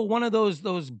throw one of those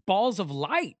balls of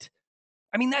light.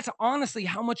 I mean, that's honestly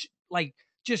how much like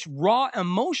just raw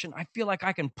emotion I feel like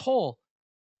I can pull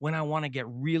when I want to get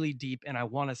really deep and I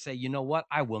want to say, you know what?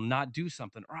 I will not do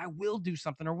something or I will do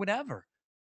something or whatever.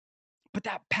 But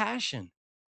that passion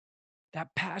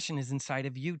is inside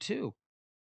of you too.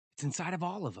 It's inside of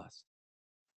all of us.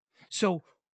 So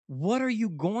what are you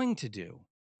going to do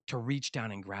to reach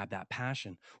down and grab that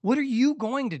passion? What are you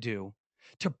going to do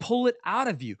to pull it out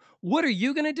of you? What are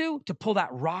you going to do to pull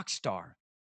that rock star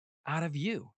out of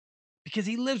you? Because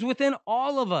he lives within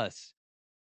all of us,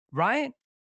 right?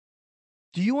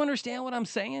 Do you understand what I'm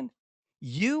saying?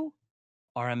 You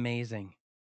are amazing.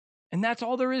 And that's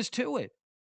all there is to it.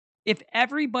 If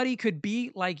everybody could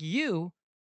be like you,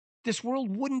 this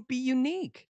world wouldn't be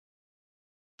unique.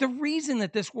 The reason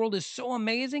that this world is so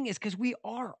amazing is because we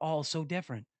are all so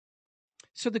different.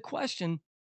 So the question,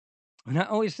 and I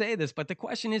always say this, but the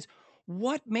question is,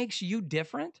 what makes you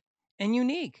different and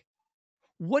unique?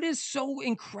 What is so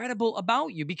incredible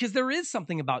about you? Because there is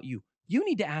something about you. You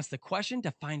need to ask the question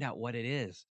to find out what it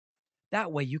is.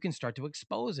 That way you can start to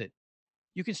expose it.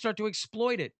 You can start to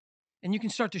exploit it. And you can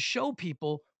start to show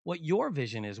people what your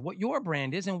vision is, what your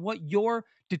brand is, and what your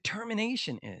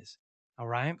determination is. All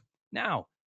right. Now,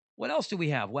 what else do we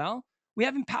have? Well, we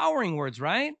have empowering words,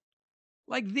 right?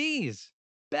 Like these: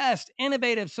 best,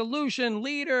 innovative, solution,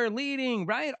 leader, leading,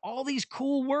 right? All these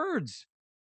cool words.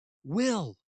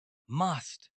 Will,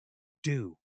 must,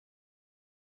 do.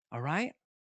 All right.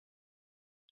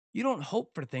 You don't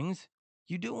hope for things,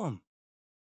 you do them,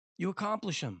 you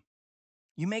accomplish them,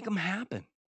 you make them happen.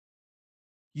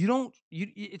 You don't,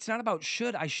 it's not about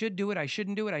should, I should do it, I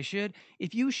shouldn't do it, I should.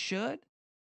 If you should,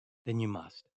 then you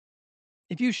must.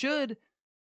 If you should,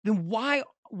 then why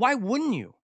wouldn't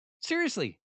you?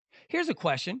 Seriously. Here's a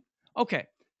question. Okay.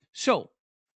 So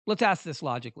let's ask this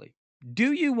logically.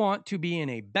 Do you want to be in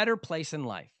a better place in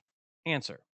life?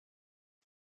 Answer.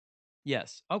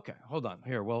 Yes. Okay. Hold on.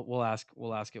 Here, we'll ask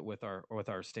it with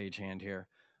our stage-hand here.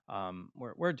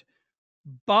 We're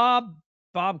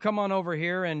Bob, come on over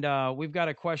here, and we've got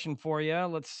a question for you.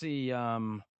 Let's see.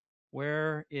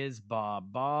 Where is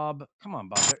Bob? Bob, come on,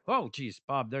 Bob. Oh, geez,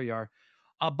 Bob, there you are.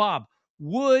 Bob,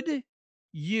 would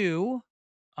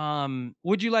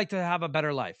you like to have a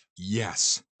better life?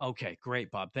 Yes. Okay, great,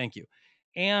 Bob. Thank you.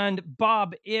 And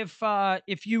Bob, if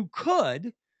you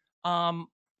could,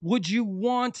 would you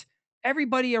want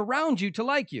everybody around you to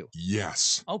like you?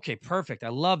 Yes. Okay, perfect. I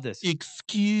love this.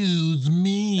 Excuse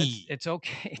me. It's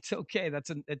okay. It's okay.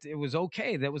 It was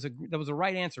okay. That was a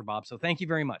right answer, Bob. So thank you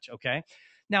very much. Okay.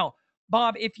 Now,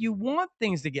 Bob, if you want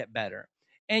things to get better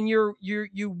and you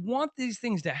want these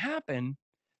things to happen,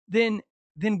 then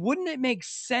wouldn't it make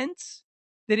sense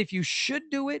that if you should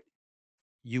do it,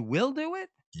 you will do it?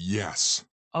 Yes.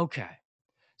 Okay.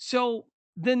 So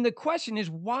then the question is,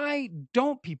 why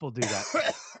don't people do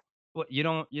that? What, you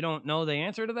don't know the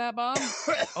answer to that, Bob?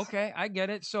 Okay, I get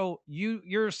it. So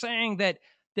you're saying that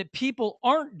people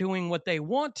aren't doing what they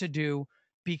want to do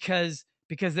because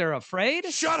they're afraid?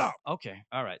 Shut up. Okay.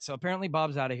 All right. So apparently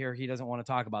Bob's out of here. He doesn't want to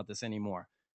talk about this anymore.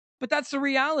 But that's the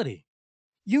reality.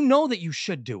 You know that you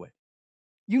should do it.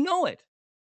 You know it.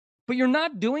 But you're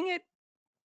not doing it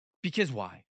because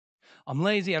why? I'm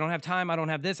lazy. I don't have time. I don't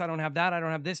have this. I don't have that. I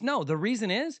don't have this. No, the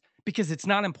reason is because it's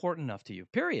not important enough to you.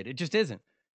 Period. It just isn't.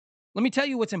 Let me tell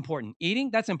you what's important.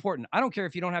 Eating, that's important. I don't care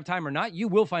if you don't have time or not. You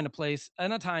will find a place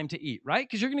and a time to eat, right?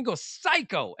 Because you're going to go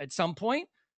psycho at some point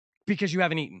because you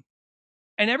haven't eaten.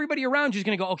 And everybody around you is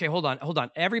going to go, okay, hold on, hold on.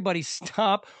 Everybody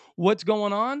stop what's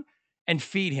going on and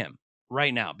feed him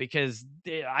right now because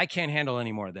I can't handle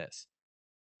any more of this.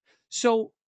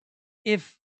 So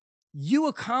if you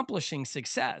accomplishing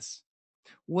success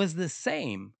was the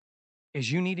same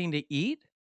as you needing to eat,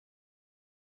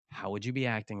 how would you be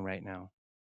acting right now?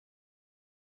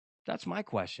 That's my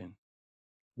question.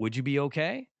 Would you be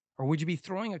okay? Or would you be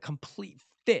throwing a complete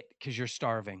fit because you're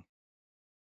starving?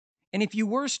 And if you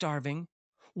were starving,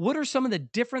 what are some of the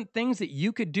different things that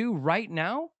you could do right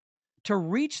now to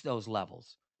reach those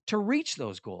levels, to reach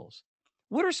those goals?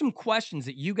 What are some questions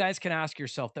that you guys can ask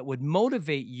yourself that would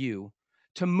motivate you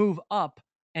to move up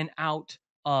and out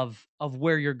of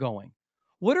where you're going?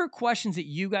 What are questions that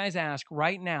you guys ask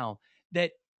right now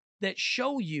that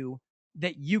show you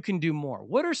that you can do more?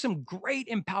 What are some great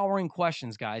empowering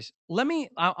questions, guys?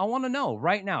 I want to know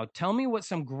right now. Tell me what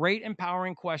some great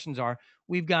empowering questions are.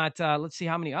 We've got let's see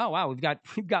how many. Oh wow, we've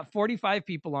got 45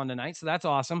 people on tonight, so that's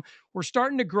awesome. We're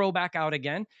starting to grow back out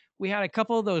again. We had a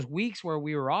couple of those weeks where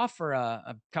we were off for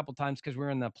a couple times because we were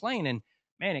in the plane, and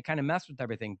man, it kind of messed with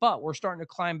everything. But we're starting to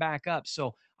climb back up.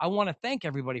 So I want to thank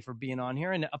everybody for being on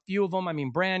here, and a few of them. I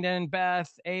mean, Brandon,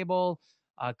 Beth, Abel,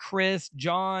 Chris,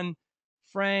 John,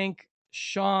 Frank,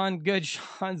 Sean. Good,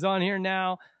 Sean's on here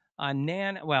now.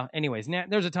 Nan. Well, anyways, Nan.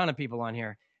 There's a ton of people on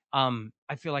here.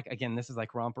 I feel like again, this is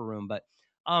like romper room, but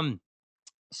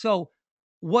so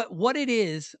what it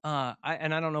is,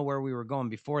 and I don't know where we were going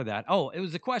before that. Oh, it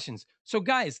was the questions. So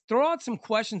guys, throw out some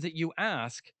questions that you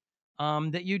ask,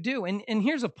 that you do. And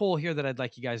here's a poll here that I'd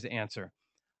like you guys to answer.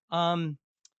 Um,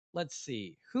 let's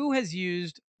see. Who has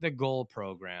used the goal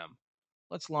program?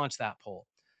 Let's launch that poll.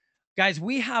 Guys,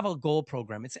 we have a goal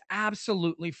program. It's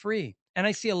absolutely free. And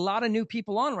I see a lot of new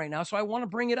people on right now, so I want to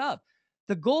bring it up.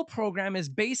 The goal program is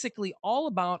basically all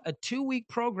about a 2-week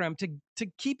program to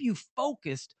keep you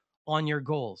focused on your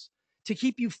goals, to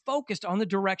keep you focused on the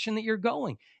direction that you're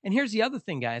going. And here's the other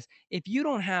thing, guys. If you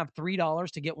don't have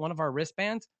 $3 to get one of our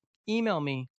wristbands, email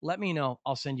me, let me know.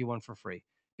 I'll send you one for free.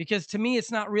 Because to me,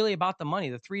 it's not really about the money.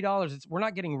 The $3, we're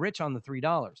not getting rich on the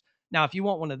 $3. Now, if you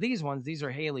want one of these ones, these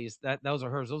are Haley's. Those are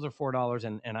hers. Those are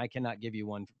 $4, and I cannot give you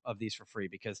one of these for free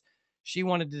because she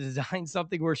wanted to design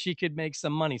something where she could make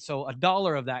some money. So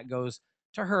 $1 of that goes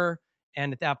to her.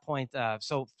 And at that point,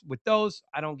 so with those,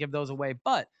 I don't give those away.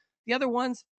 But the other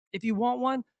ones, if you want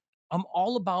one, I'm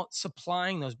all about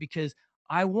supplying those because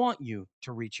I want you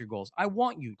to reach your goals. I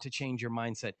want you to change your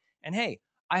mindset. And hey,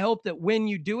 I hope that when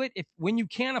you do it, if when you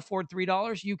can't afford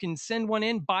 $3, you can send one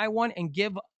in, buy one, and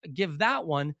give that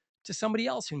one to somebody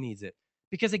else who needs it.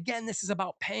 Because again, this is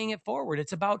about paying it forward.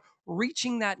 It's about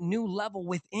reaching that new level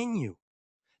within you.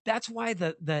 That's why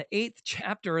the 8th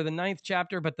chapter or the 9th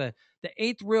chapter, but the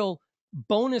 8th real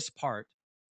bonus part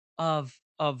of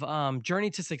Journey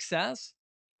to Success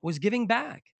was giving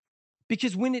back.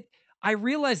 Because I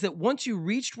realized that once you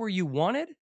reached where you wanted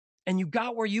and you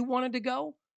got where you wanted to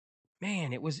go,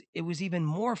 man, it was even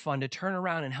more fun to turn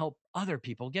around and help other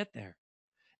people get there.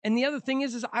 And the other thing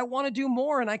is I want to do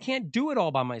more and I can't do it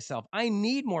all by myself. I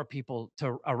need more people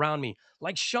around me.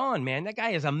 Like Sean, man, that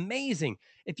guy is amazing.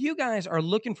 If you guys are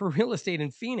looking for real estate in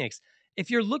Phoenix,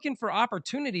 if you're looking for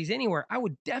opportunities anywhere, I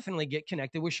would definitely get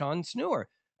connected with Sean Sneur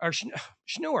or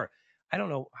Schneur. I don't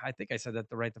know. I think I said that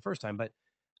right the first time, but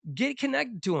get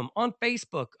connected to him on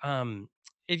Facebook.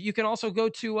 If you can also go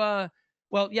to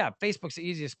well, yeah, Facebook's the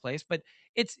easiest place, but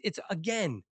it's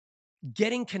again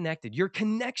getting connected. Your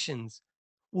connections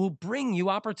will bring you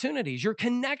opportunities. Your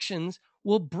connections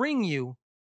will bring you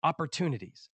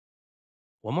opportunities.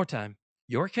 One more time.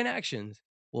 Your connections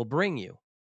will bring you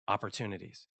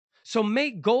opportunities. So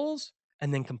make goals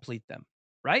and then complete them,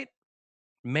 right?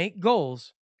 Make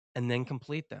goals and then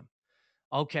complete them.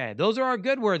 Okay, those are our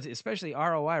good words, especially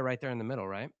ROI right there in the middle,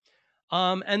 right?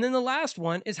 And then the last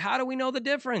one is how do we know the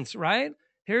difference, right?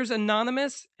 Here's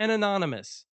anonymous and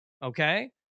anonymous. Okay.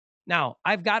 Now,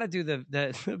 I've got to do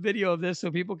the video of this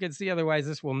so people can see. Otherwise,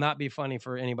 this will not be funny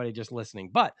for anybody just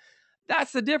listening. But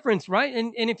that's the difference, right?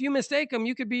 And if you mistake them,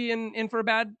 you could be in for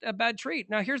a bad treat.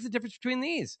 Now, here's the difference between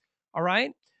these. All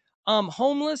right.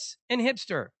 Homeless and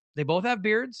hipster. They both have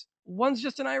beards. One's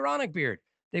just an ironic beard.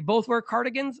 They both wear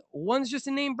cardigans. One's just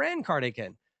a name brand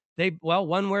cardigan.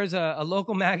 One wears a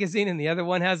local magazine and the other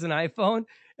one has an iPhone.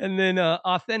 And then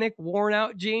authentic worn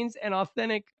out jeans and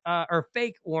authentic or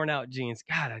fake worn out jeans.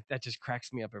 God, that just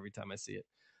cracks me up every time I see it.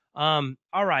 All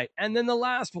right. And then the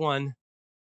last one,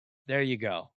 there you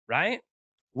go, right?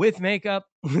 With makeup,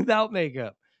 without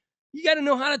makeup. You got to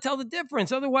know how to tell the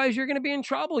difference. Otherwise, you're going to be in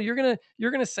trouble. You're going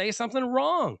to say something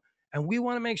wrong. And we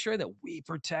want to make sure that we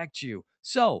protect you.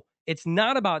 So it's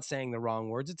not about saying the wrong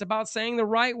words. It's about saying the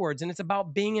right words. And it's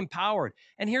about being empowered.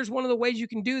 And here's one of the ways you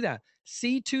can do that.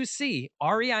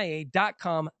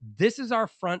 C2CREIA.com. This is our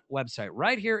front website.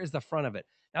 Right here is the front of it.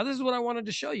 Now, this is what I wanted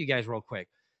to show you guys real quick.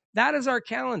 That is our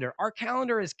calendar. Our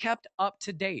calendar is kept up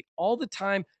to date all the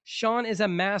time. Sean is a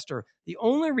master. The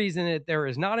only reason that there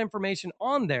is not information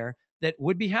on there that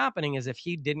would be happening is if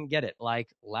he didn't get it.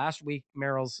 Like last week,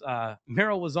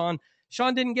 Meryl was on.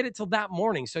 Sean didn't get it till that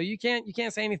morning, so you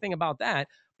can't say anything about that.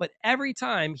 But every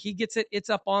time he gets it, it's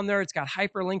up on there. It's got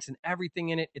hyperlinks and everything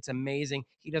in it. It's amazing.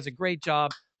 He does a great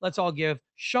job. Let's all give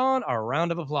Sean a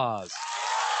round of applause.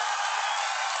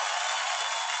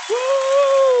 Woo!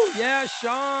 Yeah,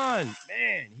 Sean.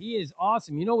 Man, he is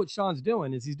awesome. You know what Sean's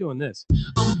doing is he's doing this.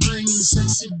 I'm bringing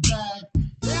sexy back.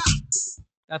 Yeah.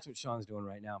 That's what Sean's doing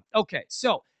right now. Okay,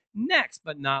 so next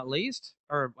but not least,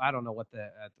 or I don't know what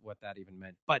that even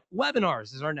meant, but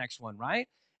webinars is our next one, right?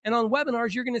 And on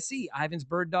webinars, you're going to see Ivan's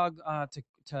Bird Dog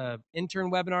to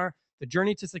intern webinar, the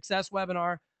Journey to Success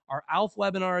webinar, our ALF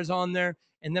webinar is on there,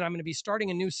 and then I'm going to be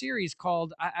starting a new series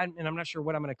called, and I'm not sure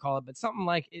what I'm going to call it, but something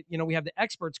like it. You know, we have the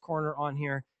Experts Corner on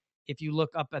here. If you look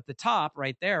up at the top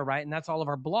right there, right, and that's all of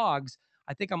our blogs.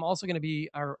 I think I'm also going to be,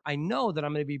 or I know that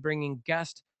I'm going to be bringing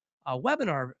guest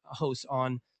webinar hosts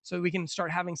on so we can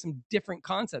start having some different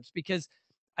concepts, because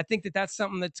I think that that's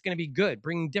something that's going to be good,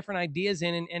 bringing different ideas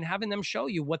in and having them show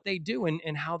you what they do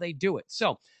and how they do it.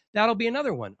 So that'll be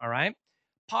another one. All right.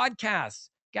 Podcasts.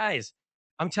 Guys,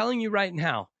 I'm telling you right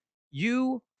now,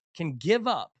 you can give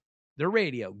up the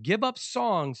radio, give up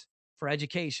songs for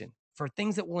education, for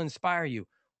things that will inspire you.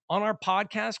 On our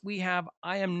podcast, we have,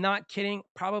 I am not kidding,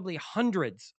 probably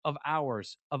hundreds of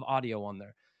hours of audio on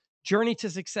there. Journey to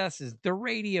Successes, the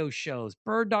radio shows,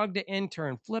 Bird Dog to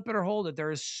Intern, Flip It or Hold It. There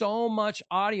is so much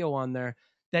audio on there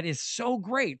that is so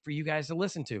great for you guys to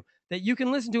listen to, that you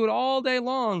can listen to it all day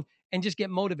long and just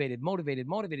get motivated.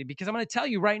 Because I'm going to tell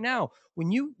you right now,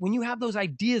 when you have those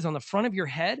ideas on the front of your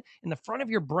head, in the front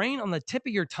of your brain, on the tip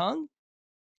of your tongue,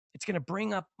 it's going to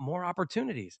bring up more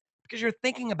opportunities because you're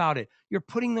thinking about it. You're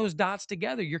putting those dots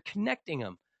together. You're connecting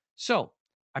them. So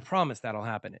I promise that'll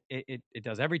happen. It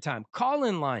does every time. Call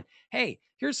in line. Hey,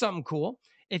 here's something cool.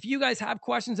 If you guys have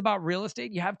questions about real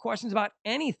estate, you have questions about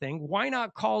anything, why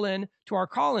not call in to our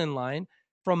call in line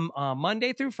from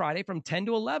Monday through Friday from 10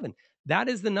 to 11. That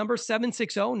is the number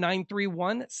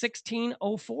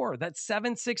 760-931-1604. That's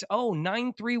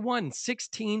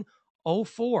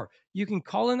 760-931-1604. You can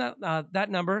call in that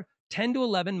number 10 to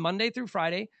 11 Monday through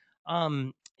Friday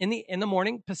in the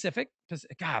morning Pacific.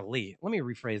 Golly, let me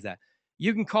rephrase that.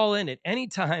 You can call in at any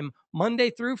time Monday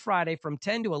through Friday from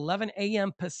 10 to 11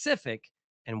 a.m. Pacific,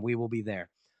 and we will be there.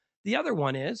 The other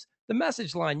one is the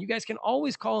message line. You guys can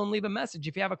always call and leave a message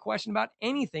if you have a question about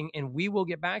anything, and we will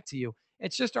get back to you.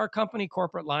 It's just our company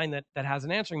corporate line that has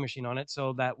an answering machine on it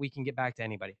so that we can get back to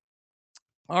anybody.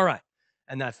 All right.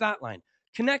 And that's that line.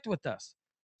 Connect with us.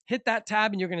 Hit that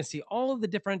tab and you're going to see all of the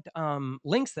different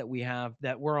links that we have,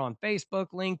 that we're on Facebook,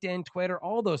 LinkedIn, Twitter,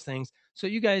 all those things. So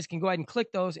you guys can go ahead and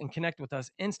click those and connect with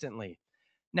us instantly.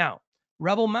 Now,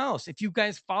 Rebel Mouse. If you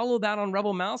guys follow that on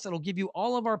Rebel Mouse, it'll give you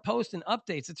all of our posts and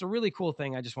updates. It's a really cool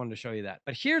thing. I just wanted to show you that.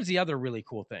 But here's the other really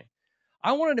cool thing.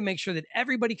 I wanted to make sure that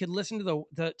everybody could listen to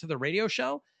the radio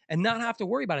show and not have to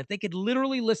worry about it. They could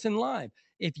literally listen live.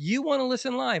 If you want to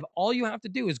listen live, all you have to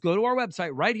do is go to our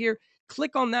website right here,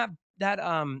 click on that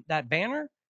banner,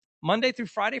 Monday through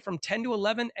Friday from 10 to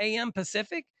 11 a.m.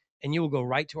 Pacific, and you will go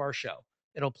right to our show.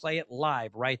 It'll play it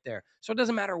live right there. So it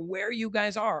doesn't matter where you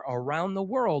guys are around the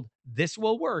world. This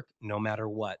will work no matter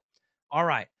what. All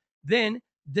right. Then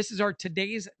this is our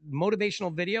today's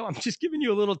motivational video. I'm just giving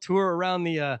you a little tour around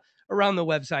the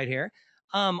website here.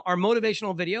 Our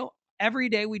motivational video. Every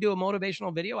day we do a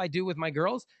motivational video. I do with my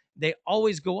girls. They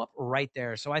always go up right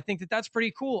there. So I think that that's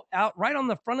pretty cool. Out right on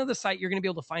the front of the site, you're going to be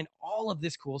able to find all of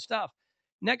this cool stuff.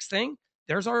 Next thing,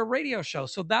 there's our radio show.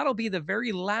 So that'll be the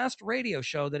very last radio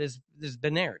show that has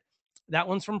been aired. That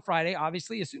one's from Friday.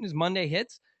 Obviously, as soon as Monday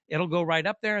hits, it'll go right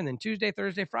up there, and then Tuesday,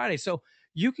 Thursday, Friday. So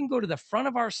you can go to the front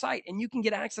of our site and you can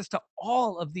get access to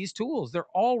all of these tools. They're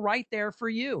all right there for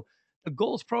you. The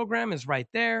goals program is right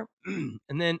there.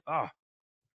 And then, oh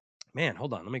man,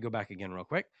 hold on. Let me go back again real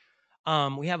quick.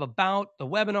 We have about the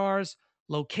webinars,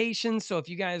 locations. So if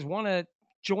you guys want to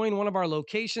join one of our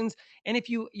locations, and if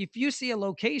you see a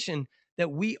location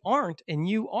that we aren't and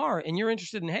you are, and you're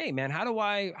interested in, hey man, how do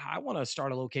I want to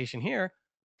start a location here?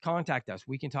 Contact us.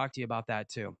 We can talk to you about that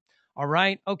too. All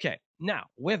right. Okay. Now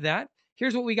with that,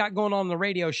 here's what we got going on the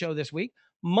radio show this week.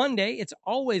 Monday, it's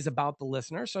always about the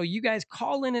listener. So you guys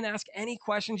call in and ask any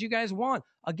questions you guys want.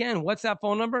 Again, what's that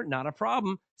phone number? Not a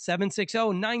problem.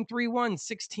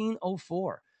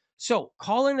 760-931-1604. So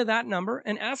call into that number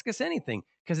and ask us anything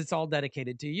because it's all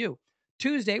dedicated to you.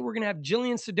 Tuesday, we're going to have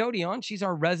Jillian Sidoti on. She's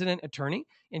our resident attorney,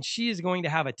 and she is going to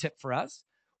have a tip for us.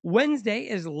 Wednesday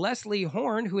is Leslie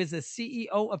Horn, who is the CEO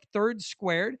of Third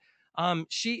Squared.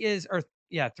 She is, or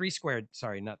yeah, Three Squared.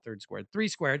 Sorry, not Third Squared. Three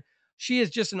Squared. She is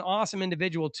just an awesome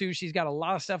individual too. She's got a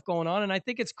lot of stuff going on, and I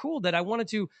think it's cool that I want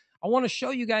to show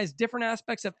you guys different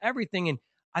aspects of everything. And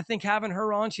I think having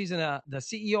her on, she's the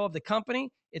CEO of the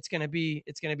company. It's gonna be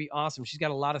awesome. She's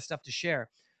got a lot of stuff to share.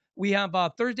 We have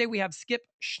Thursday. We have Skip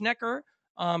Schnecker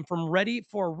from Ready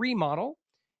for Remodel,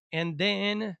 and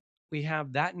then we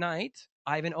have that night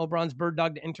Ivan Obron's Bird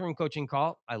Dog to Intern Coaching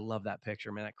Call. I love that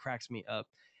picture, man. That cracks me up.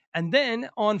 And then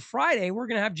on Friday, we're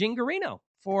gonna have Gene Garino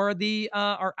for the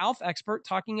our ALF expert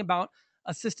talking about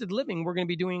assisted living. We're going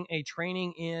to be doing a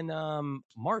training in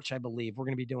March, I believe. We're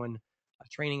going to be doing a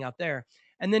training out there.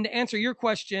 And then to answer your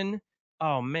question,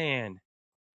 oh man,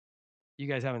 you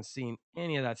guys haven't seen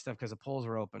any of that stuff because the polls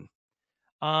are open.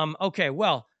 Okay,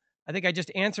 well, I think I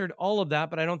just answered all of that,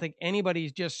 but I don't think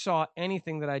anybody just saw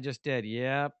anything that I just did.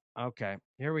 Yep. Okay,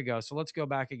 here we go. So let's go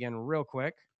back again real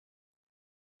quick,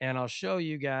 and I'll show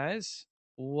you guys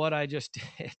what I just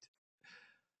did.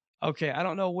 Okay, I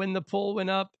don't know when the poll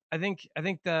went up. I think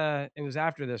it was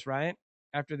after this, right?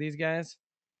 After these guys,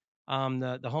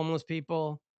 the homeless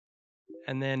people,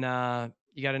 and then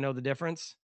you got to know the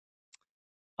difference.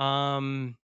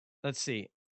 Let's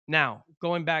see. Now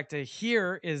going back to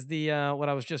here is the what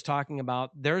I was just talking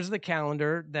about. There's the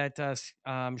calendar that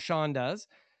Sean does.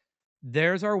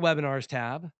 There's our webinars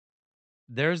tab.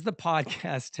 There's the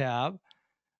podcast tab.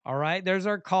 All right. There's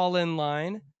our call in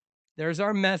line. There's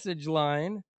our message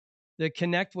line. The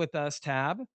connect with us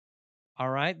tab. All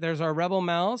right. There's our Rebel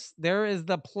Mouse. There is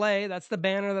the play. That's the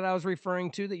banner that I was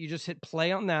referring to that you just hit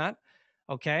play on that.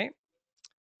 Okay.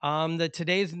 The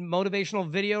today's motivational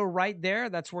video right there.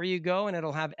 That's where you go, and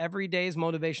it'll have every day's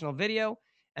motivational video.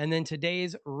 And then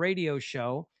today's radio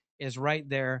show is right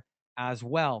there as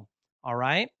well. All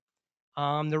right.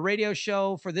 The radio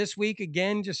show for this week,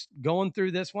 again, just going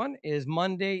through this one, is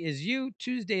Monday is you,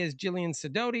 Tuesday is Jillian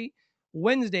Sidoti,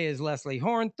 Wednesday is Leslie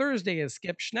Horn, Thursday is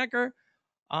Skip Schnecker,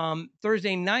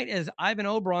 Thursday night is Ivan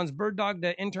Obron's Bird Dog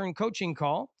to Intern Coaching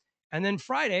Call. And then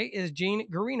Friday is Gene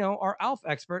Garino, our ALF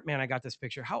expert. Man, I got this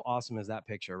picture. How awesome is that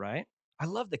picture, right? I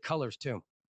love the colors too.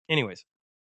 Anyways,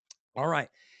 all right.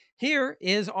 Here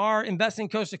is our Investing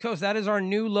Coast to Coast. That is our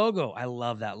new logo. I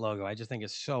love that logo. I just think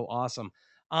it's so awesome.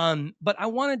 But I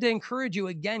wanted to encourage you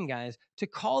again, guys, to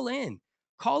call in.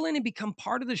 Call in and become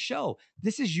part of the show.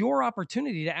 This is your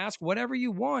opportunity to ask whatever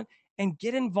you want and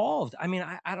get involved. I mean,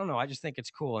 I don't know. I just think it's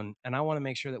cool. And I want to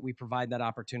make sure that we provide that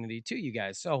opportunity to you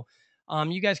guys. So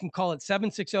you guys can call it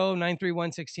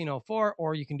 760-931-1604,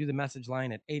 or you can do the message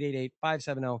line at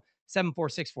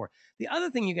 888-570-7464. The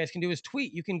other thing you guys can do is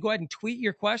tweet. You can go ahead and tweet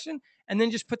your question and then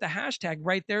just put the hashtag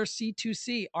right there,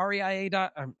 C2C REIA.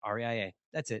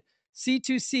 That's it.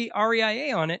 C2C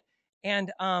REIA on it.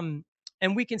 And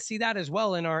we can see that as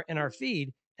well in our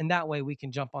feed. And that way we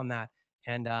can jump on that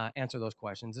and answer those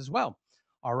questions as well.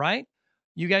 All right.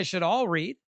 You guys should all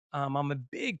read. I'm a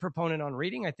big proponent on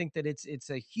reading. I think that it's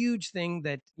a huge thing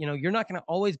that, you're not going to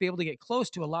always be able to get close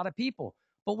to a lot of people,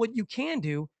 but what you can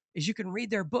do is you can read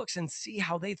their books and see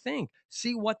how they think,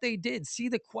 see what they did, see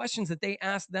the questions that they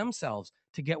asked themselves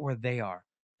to get where they are.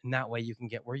 And that way you can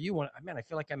get where you want. Man, I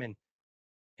feel like I'm in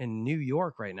New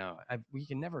York right now. We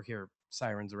can never hear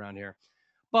sirens around here.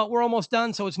 But we're almost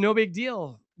done, so it's no big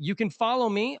deal. You can follow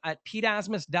me at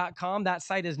peteasmus.com. That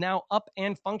site is now up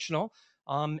and functional.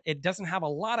 It doesn't have a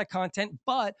lot of content,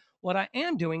 but what I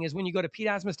am doing is when you go to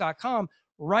peteasmus.com,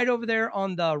 right over there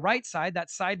on the right side, that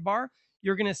sidebar,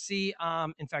 you're going to see,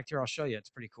 in fact, here, I'll show you. It's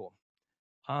pretty cool.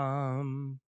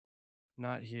 Not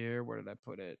here. Where did I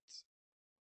put it?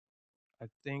 I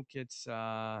think it's,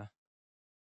 okay.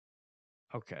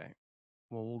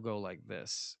 Well, we'll go like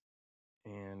this.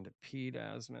 and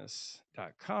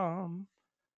peteasmus.com.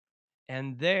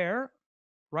 And there,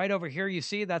 right over here, you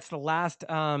see that's the last.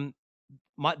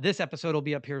 This episode will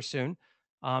be up here soon,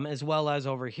 as well as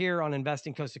over here on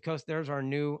Investing Coast to Coast. There's our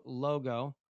new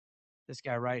logo. This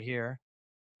guy right here.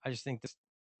 I just think this.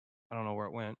 I don't know where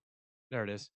it went. There it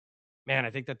is. Man,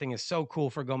 I think that thing is so cool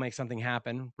for Go Make Something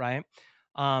Happen, right?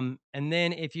 And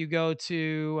then if you go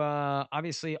to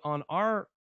obviously on our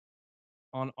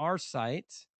site,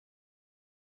 if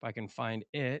I can find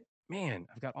it, man,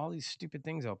 I've got all these stupid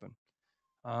things open.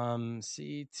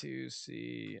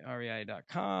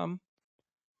 C2CREI.com.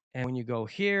 And when you go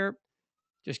here,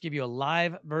 just give you a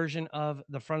live version of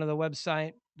the front of the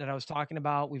website that I was talking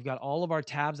about. We've got all of our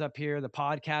tabs up here, the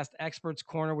podcast experts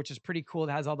corner, which is pretty cool.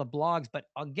 It has all the blogs, but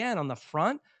again, on the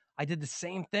front, I did the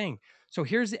same thing. So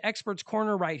here's the experts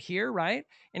corner right here, right?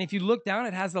 And if you look down,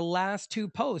 it has the last 2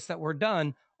 posts that were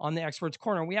done on the experts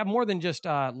corner. We have more than just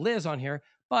Liz on here,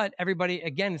 but everybody,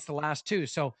 again, it's the last 2.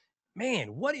 So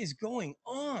man, what is going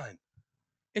on?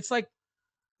 It's like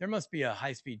there must be a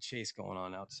high-speed chase going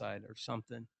on outside or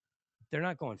something. They're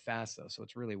not going fast though, so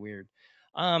it's really weird.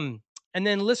 And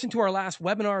then listen to our last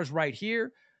webinars right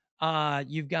here.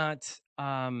 You've got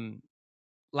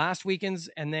last weekend's,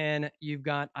 and then you've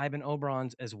got Ivan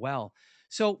Oberon's as well.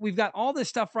 So we've got all this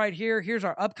stuff right here. Here's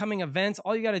our upcoming events.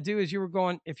 All you got to do is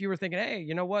if you were thinking, hey,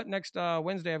 you know what, next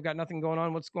Wednesday I've got nothing going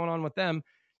on. What's going on with them?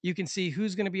 You can see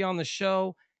who's going to be on the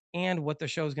show and what the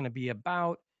show is going to be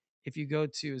about. If you go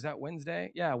to, is that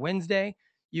Wednesday? Yeah, Wednesday.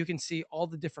 You can see all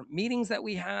the different meetings that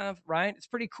we have, right? It's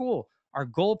pretty cool. Our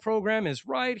goal program is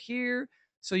right here.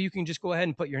 So you can just go ahead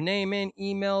and put your name in,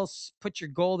 emails, put your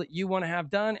goal that you want to have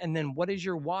done, and then what is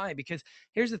your why? Because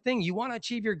here's the thing, you want to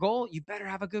achieve your goal, you better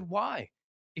have a good why.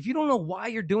 If you don't know why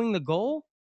you're doing the goal,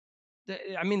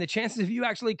 the chances of you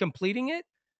actually completing it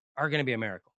are going to be a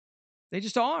miracle. They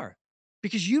just are,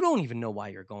 because you don't even know why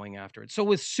you're going after it.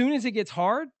 So as soon as it gets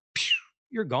hard,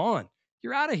 you're gone.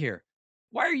 You're out of here.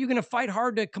 Why are you going to fight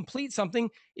hard to complete something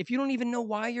if you don't even know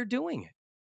why you're doing it?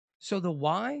 So the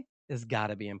why has got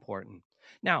to be important.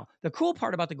 Now, the cool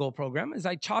part about the goal program is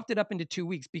I chopped it up into 2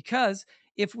 weeks, because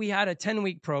if we had a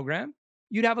 10-week program,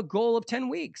 you'd have a goal of 10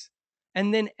 weeks.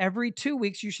 And then every 2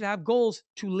 weeks, you should have goals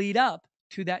to lead up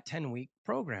to that 10-week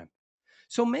program.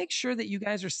 So make sure that you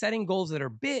guys are setting goals that are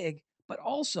big, but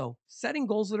also setting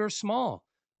goals that are small,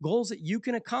 goals that you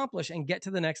can accomplish and get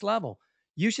to the next level.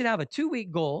 You should have a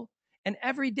 2-week goal, and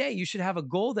every day you should have a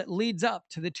goal that leads up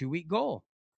to the 2-week goal.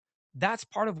 That's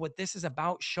part of what this is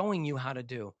about, showing you how to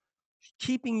do,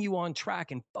 keeping you on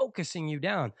track and focusing you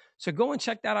down. So go and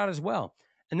check that out as well.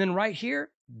 And then right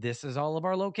here, this is all of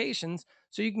our locations.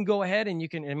 So you can go ahead and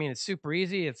it's super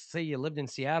easy. It's, say you lived in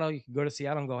Seattle, you could go to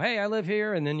Seattle and go, hey, I live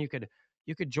here. And then you could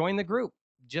join the group,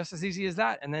 just as easy as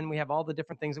that. And then we have all the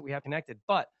different things that we have connected.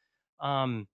 But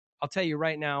I'll tell you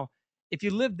right now, if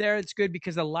you live there, it's good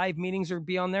because the live meetings will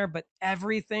be on there, but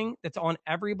everything that's on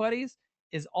everybody's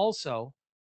is also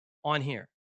on here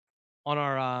on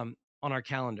our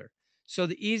calendar. So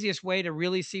the easiest way to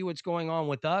really see what's going on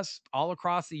with us all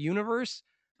across the universe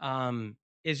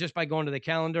is just by going to the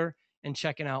calendar and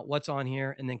checking out what's on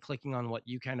here and then clicking on what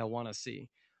you kind of want to see.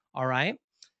 All right.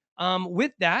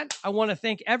 With that, I want to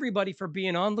thank everybody for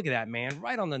being on. Look at that, man.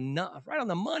 Right on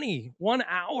the money. 1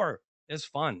 hour is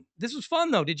fun. This was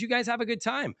fun though. Did you guys have a good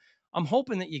time? I'm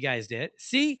hoping that you guys did.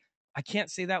 See, I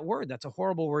can't say that word. That's a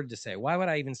horrible word to say. Why would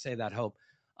I even say that? Hope.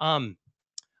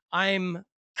 I'm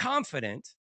confident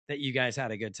that you guys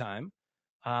had a good time.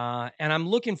 And I'm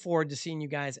looking forward to seeing you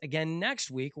guys again next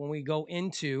week when we go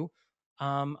into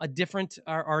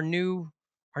our new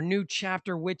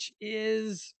chapter, which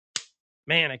is,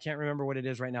 man, I can't remember what it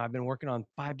is right now. I've been working on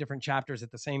 5 different chapters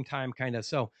at the same time, kind of.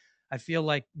 So I feel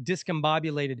like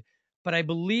discombobulated, but I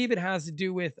believe it has to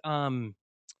do with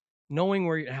knowing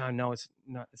where you're, no, it's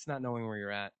not knowing where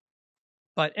you're at.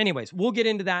 But anyways, we'll get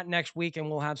into that next week and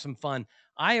we'll have some fun.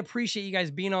 I appreciate you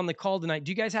guys being on the call tonight.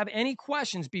 Do you guys have any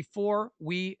questions before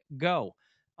we go?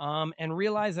 And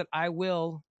realize that I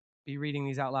will be reading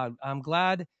these out loud. I'm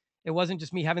glad it wasn't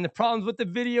just me having the problems with the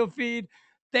video feed.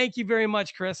 Thank you very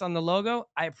much, Chris, on the logo.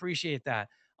 I appreciate that.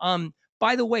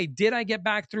 By the way, did I get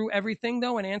back through everything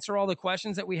though and answer all the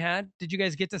questions that we had? Did you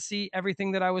guys get to see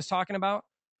everything that I was talking about?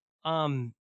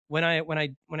 When I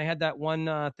had that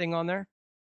one thing on there,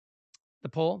 the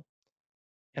poll,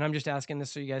 and I'm just asking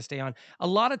this so you guys stay on. A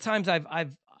lot of times I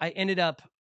ended up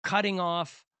cutting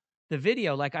off the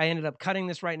video. Like I ended up cutting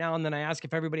this right now, and then I ask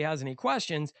if everybody has any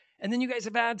questions, and then you guys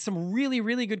have had some really,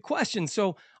 really good questions.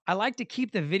 So I like to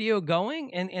keep the video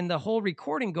going and the whole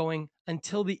recording going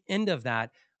until the end of that,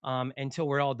 until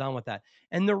we're all done with that.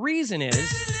 And the reason is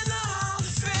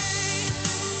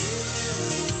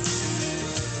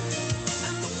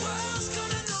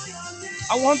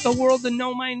I want the world to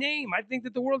know my name. I think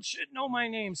that the world should know my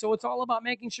name. So it's all about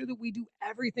making sure that we do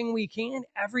everything we can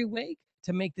every week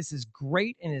to make this as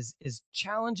great and as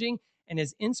challenging and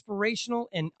as inspirational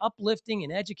and uplifting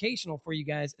and educational for you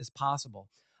guys as possible.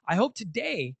 I hope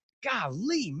today,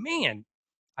 golly, man,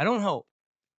 I don't hope.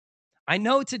 I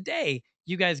know today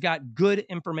you guys got good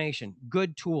information,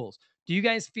 good tools. Do you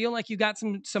guys feel like you got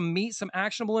some meat, some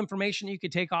actionable information you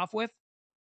could take off with?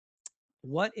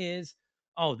 What is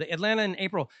the Atlanta in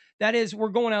April? That is, we're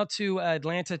going out to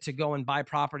Atlanta to go and buy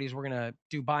properties. We're gonna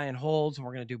do buy and holds, and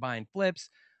we're gonna do buy and flips.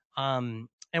 And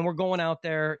we're going out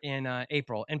there in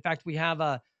April. In fact, we have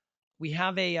a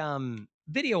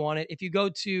video on it. If you go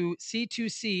to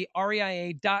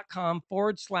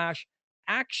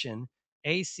c2creia.com/action,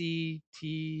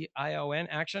 ACTION,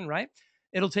 action, right?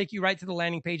 It'll take you right to the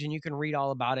landing page and you can read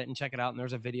all about it and check it out. And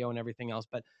there's a video and everything else.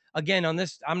 But again, on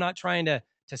this, I'm not trying to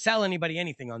sell anybody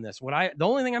anything on this. The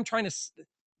only thing I'm trying to,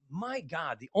 my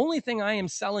God, the only thing I am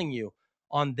selling you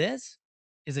on this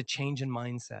is a change in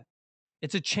mindset.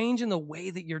 It's a change in the way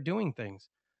that you're doing things.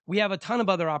 We have a ton of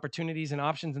other opportunities and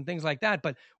options and things like that,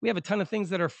 but we have a ton of things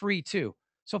that are free too.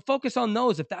 So focus on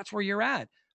those if that's where you're at.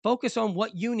 Focus on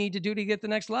what you need to do to get the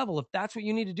next level. If that's what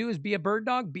you need to do is be a bird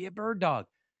dog, be a bird dog.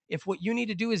 If what you need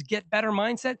to do is get better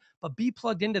mindset, but be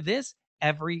plugged into this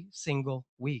every single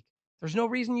week. There's no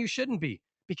reason you shouldn't be,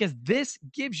 because this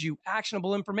gives you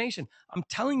actionable information. I'm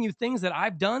telling you things that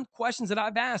I've done, questions that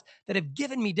I've asked that have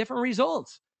given me different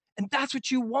results. And that's what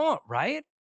you want, right?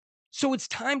 So it's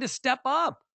time to step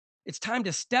up. It's time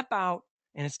to step out,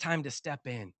 and it's time to step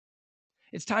in.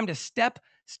 It's time to step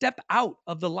out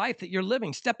of the life that you're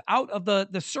living. Step out of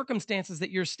the circumstances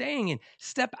that you're staying in.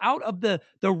 Step out of the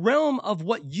realm of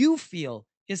what you feel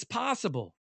is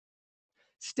possible.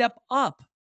 Step up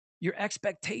your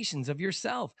expectations of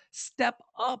yourself. Step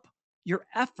up your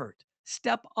effort.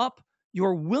 Step up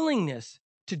your willingness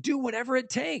to do whatever it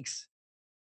takes.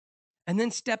 And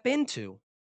then step into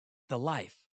the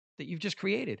life that you've just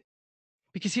created.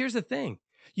 Because here's the thing,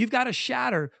 you've got to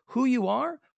shatter who you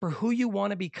are for who you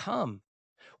want to become,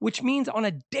 which means on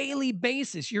a daily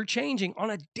basis, you're changing.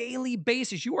 On a daily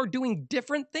basis, you are doing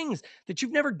different things that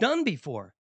you've never done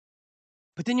before.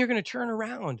 But then you're going to turn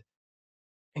around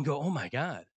and go, oh my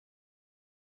God,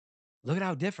 look at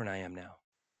how different I am now.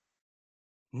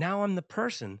 Now I'm the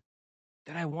person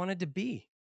that I wanted to be.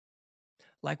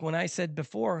 Like when I said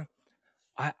before,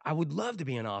 I would love to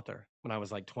be an author when I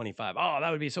was like 25. Oh, that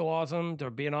would be so awesome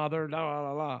to be an author. La,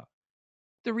 la, la.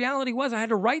 The reality was I had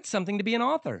to write something to be an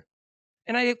author.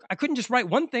 And I couldn't just write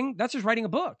one thing. That's just writing a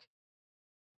book.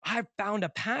 I found a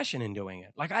passion in doing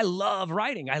it. Like I love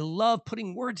writing. I love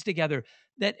putting words together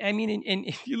that, I mean, and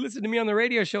if you listen to me on the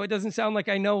radio show, it doesn't sound like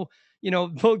I know,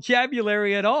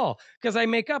 vocabulary at all, because I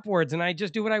make up words and I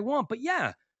just do what I want. But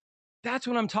yeah, that's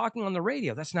when I'm talking on the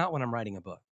radio. That's not when I'm writing a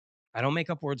book. I don't make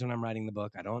up words when I'm writing the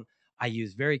book. I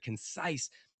use very concise.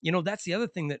 That's the other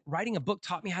thing, that writing a book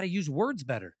taught me how to use words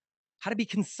better, how to be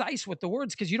concise with the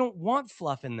words, because you don't want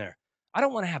fluff in there. I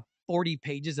don't want to have 40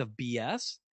 pages of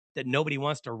BS that nobody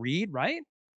wants to read, right?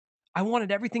 I wanted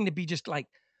everything to be just like,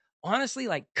 honestly,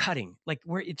 like cutting, like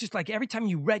where it's just like every time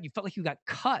you read, you felt like you got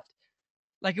cut.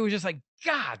 Like it was just like,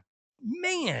 God,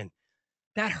 man,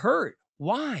 that hurt.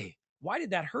 Why? Why did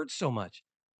that hurt so much?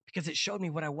 Because it showed me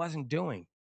what I wasn't doing.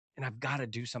 And I've got to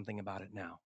do something about it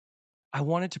now. I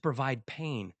wanted to provide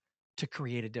pain to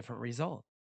create a different result.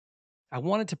 I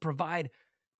wanted to provide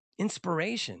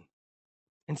inspiration.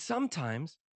 And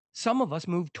sometimes some of us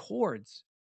move towards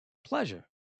pleasure.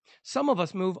 Some of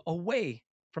us move away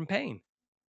from pain.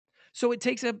 So it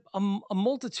takes a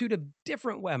multitude of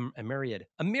different, a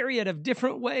myriad of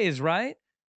different ways, right?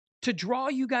 To draw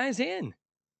you guys in.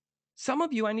 Some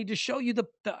of you, I need to show you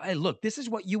hey, look, this is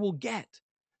what you will get.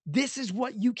 This is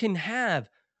what you can have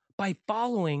by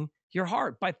following your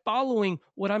heart, by following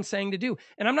what I'm saying to do.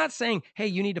 And I'm not saying, hey,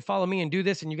 you need to follow me and do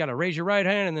this, and you got to raise your right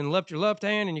hand and then lift your left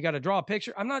hand and you got to draw a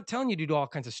picture. I'm not telling you to do all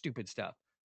kinds of stupid stuff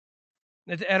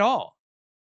at all.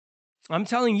 I'm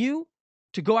telling you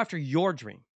to go after your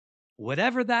dream,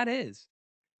 whatever that is,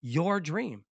 your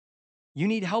dream. You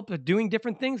need help with doing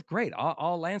different things? Great.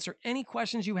 I'll answer any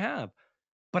questions you have.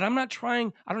 But I'm not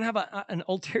trying, I don't have an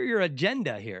ulterior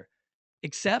agenda here,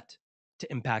 except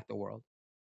to impact the world.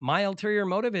 My ulterior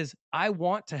motive is I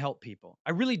want to help people.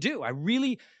 I really do. I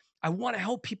want to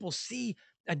help people see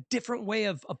a different way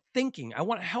of thinking. I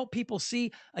want to help people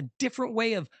see a different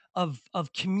way of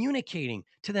communicating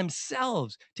to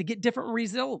themselves to get different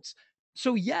results.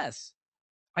 So yes,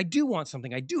 I do want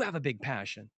something. I do have a big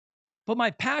passion. But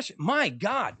my passion, my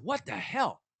God, what the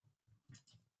hell?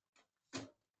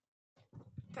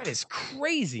 That is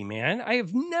crazy, man. I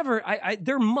have never,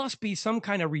 there must be some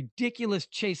kind of ridiculous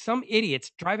chase. Some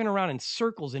idiots driving around in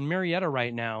circles in Marietta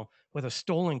right now with a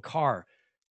stolen car.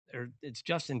 It's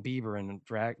Justin Bieber and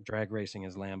drag racing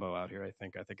his Lambo out here. I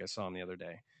think I saw him the other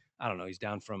day. I don't know. He's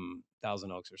down from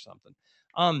Thousand Oaks or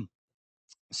something.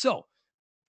 So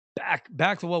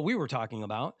back to what we were talking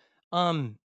about.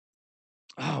 Oh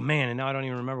man, and now I don't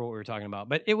even remember what we were talking about,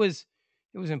 but it was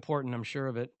important. I'm sure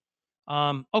of it.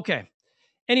 Okay.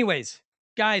 Anyways,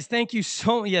 guys, thank you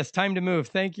so. Yes, time to move.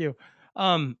 Thank you.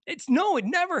 It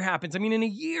never happens. I mean, in a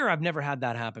year, I've never had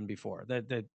that happen before.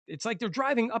 That it's like they're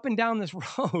driving up and down this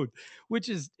road, which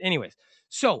is, anyways.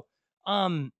 So,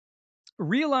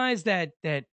 realize that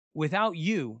without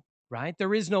you, right,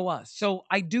 there is no us. So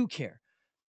I do care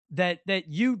that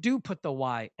you do put the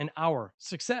why in our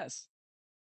success.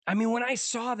 I mean, when I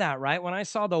saw that, right, when I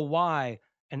saw the why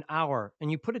and our,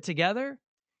 and you put it together,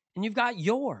 and you've got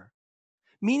your,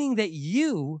 meaning that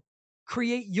you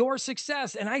create your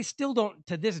success. And I still don't,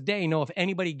 to this day, know if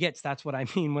anybody gets that's what I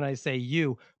mean when I say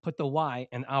you put the why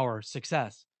in our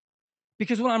success.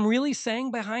 Because what I'm really saying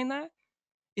behind that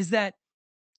is that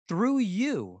through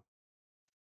you,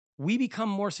 we become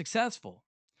more successful.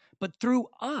 But through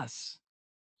us,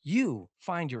 you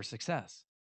find your success.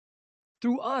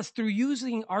 Through us, through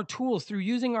using our tools, through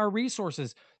using our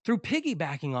resources, through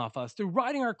piggybacking off us, through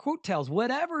riding our coattails,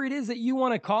 whatever it is that you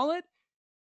want to call it,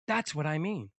 that's what I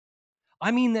mean. I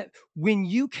mean that when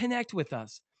you connect with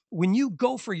us, when you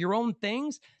go for your own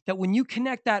things, that when you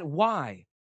connect that why,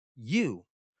 you,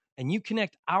 and you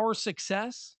connect our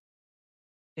success,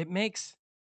 it makes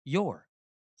your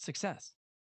success.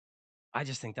 I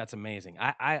just think that's amazing.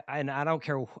 And I don't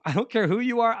care. I don't care who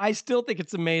you are. I still think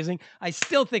it's amazing. I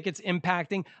still think it's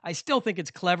impacting. I still think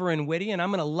it's clever and witty, and I'm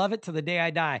going to love it to the day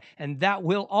I die. And that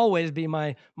will always be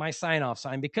my sign-off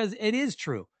sign, because it is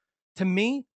true. To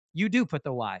me, you do put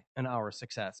the why in our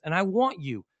success. And I want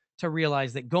you to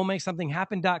realize that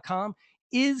GoMakeSomethingHappen.com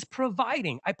is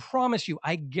providing, I promise you,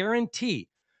 I guarantee,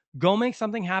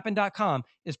 GoMakeSomethingHappen.com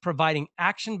is providing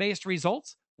action-based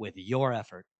results with your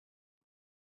effort.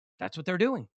 That's what they're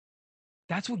doing.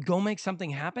 That's what Go Make Something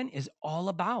Happen is all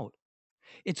about.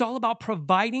 It's all about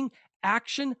providing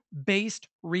action-based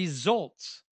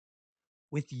results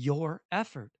with your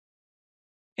effort.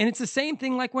 And it's the same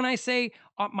thing like when I say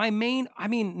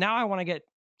now I want to get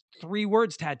 3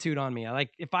 words tattooed on me.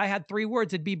 Like if I had 3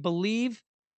 words, it'd be believe,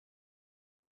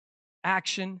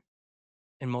 action,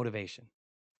 and motivation.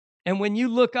 And when you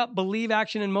look up believe,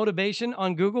 action, and motivation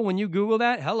on Google, when you Google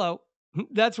that, hello,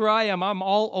 that's where I am. I'm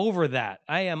all over that.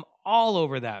 I am all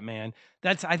over that, man.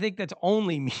 I think that's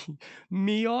only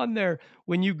me on there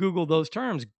when you Google those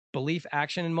terms, belief,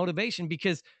 action, and motivation,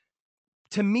 because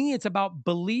to me, it's about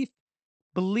believe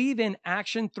in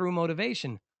action through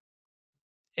motivation.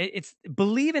 It's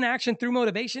believe in action through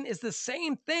motivation is the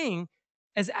same thing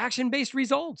as action-based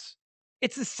results.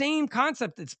 It's the same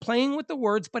concept. It's playing with the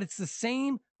words, but it's the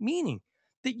same meaning,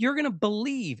 that you're going to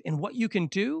believe in what you can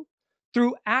do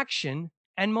through action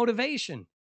and motivation,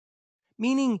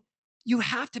 meaning you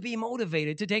have to be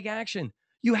motivated to take action.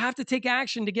 You have to take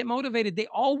action to get motivated. They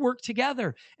all work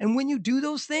together. And when you do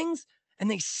those things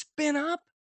and they spin up,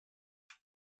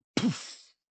 poof,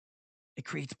 it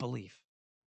creates belief.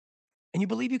 And you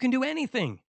believe you can do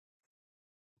anything.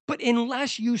 But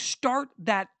unless you start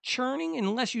that churning,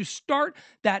 unless you start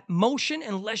that motion,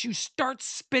 unless you start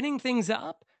spinning things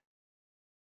up,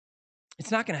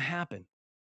 it's not going to happen.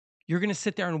 You're going to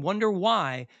sit there and wonder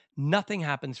why nothing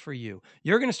happens for you.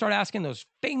 You're going to start asking those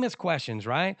famous questions,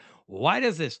 right? Why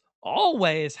does this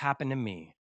always happen to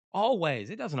me? Always.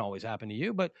 It doesn't always happen to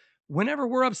you, but whenever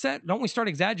we're upset, don't we start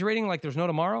exaggerating like there's no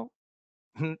tomorrow?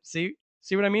 See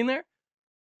what I mean there?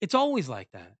 It's always like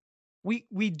that.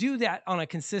 We do that on a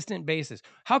consistent basis.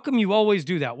 How come you always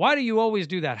do that? Why do you always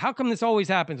do that? How come this always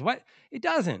happens? What? It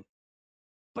doesn't.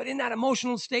 But in that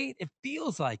emotional state, it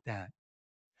feels like that.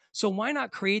 So why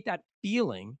not create that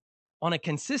feeling on a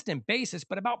consistent basis,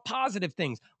 but about positive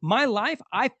things? My life,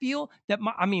 I feel that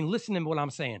listen to what I'm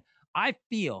saying. I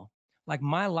feel like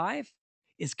my life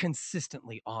is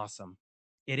consistently awesome.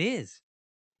 It is.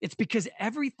 It's because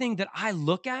everything that I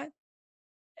look at,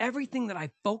 everything that I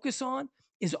focus on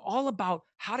is all about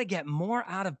how to get more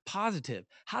out of positive,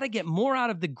 how to get more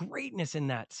out of the greatness in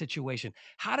that situation,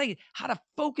 how to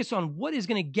focus on what is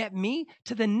going to get me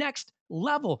to the next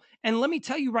level. And let me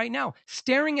tell you right now,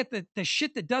 staring at the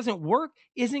shit that doesn't work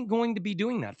isn't going to be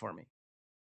doing that for me.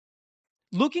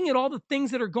 Looking at all the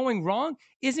things that are going wrong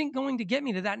isn't going to get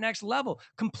me to that next level.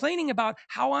 Complaining about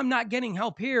how I'm not getting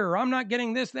help here, or I'm not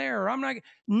getting this there, or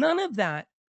none of that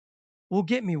will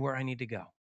get me where I need to go.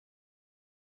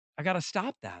 I got to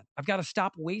stop that. I've got to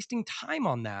stop wasting time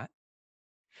on that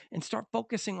and start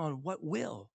focusing on what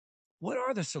will. What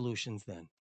are the solutions then?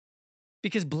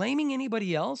 Because blaming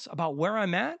anybody else about where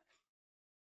I'm at,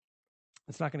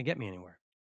 it's not going to get me anywhere.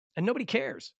 And nobody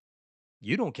cares.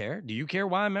 You don't care. Do you care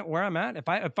why I'm at where I'm at? If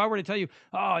I were to tell you,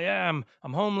 oh yeah,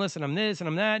 I'm homeless and I'm this and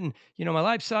I'm that, and my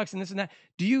life sucks and this and that,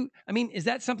 is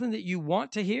that something that you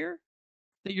want to hear?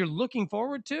 That you're looking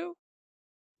forward to?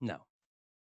 No,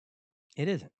 it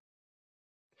isn't.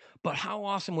 But how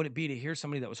awesome would it be to hear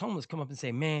somebody that was homeless come up and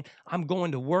say, man, I'm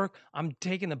going to work. I'm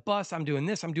taking the bus. I'm doing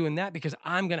this. I'm doing that because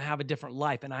I'm going to have a different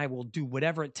life and I will do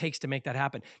whatever it takes to make that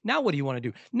happen. Now, what do you want to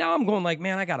do? Now I'm going like,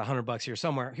 man, I got $100 here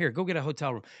somewhere. Here, go get a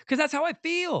hotel room. Because that's how I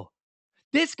feel.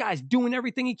 This guy's doing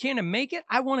everything he can to make it.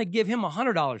 I want to give him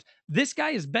 $100. This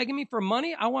guy is begging me for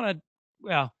money. I'm not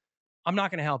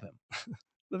going to help him.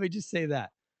 Let me just say that.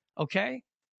 Okay.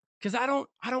 Because I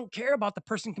don't care about the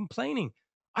person complaining.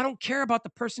 I don't care about the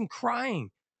person crying.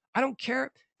 I don't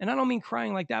care. And I don't mean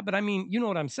crying like that, but I mean, you know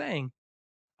what I'm saying?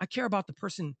 I care about the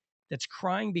person that's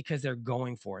crying because they're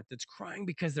going for it, that's crying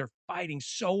because they're fighting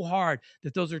so hard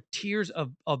that those are tears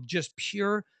of just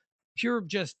pure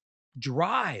just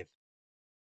drive,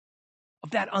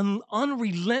 of that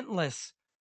unrelenting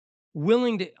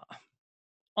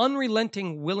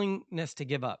willingness to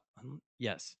give up.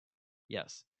 Yes.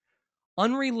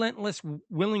 Unrelentless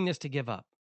willingness to give up.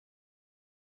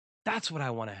 That's what I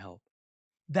want to help.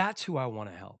 That's who I want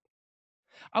to help.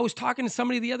 I was talking to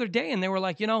somebody the other day and they were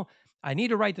like, I need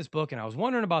to write this book. And I was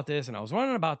wondering about this and I was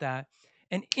wondering about that.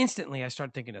 And instantly I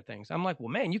started thinking of things. I'm like, well,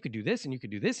 man, you could do this and you could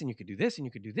do this and you could do this and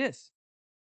you could do this.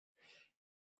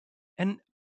 And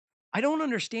I don't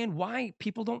understand why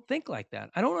people don't think like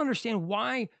that. I don't understand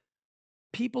why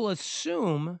people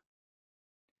assume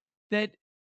that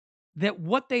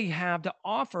what they have to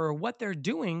offer or what they're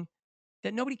doing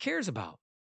that nobody cares about.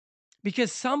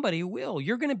 Because somebody will.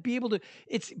 You're going to be able to,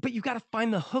 but you got to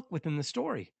find the hook within the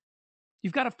story.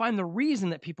 You've got to find the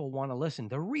reason that people want to listen,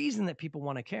 the reason that people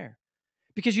want to care.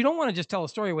 Because you don't want to just tell a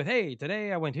story with, hey,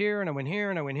 today I went here and I went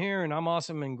here and I went here and I'm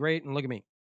awesome and great and look at me.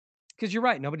 Because you're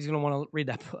right. Nobody's going to want to read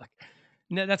that book.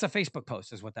 No, that's a Facebook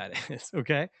post is what that is.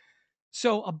 Okay.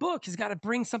 So a book has got to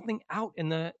bring something out in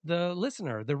the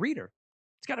listener, the reader.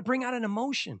 It's got to bring out an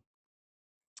emotion.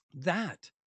 That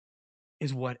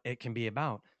is what it can be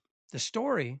about. The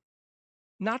story,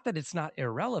 not that it's not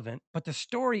irrelevant, but the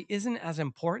story isn't as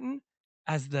important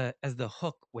as the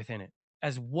hook within it,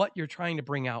 as what you're trying to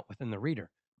bring out within the reader,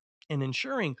 and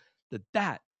ensuring that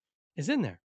that is in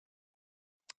there.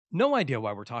 No idea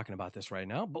why we're talking about this right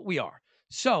now, but we are.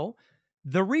 So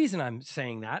the reason I'm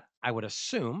saying that, I would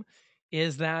assume,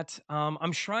 is that I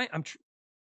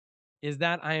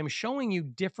am showing you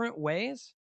different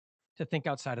ways to think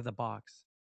outside of the box.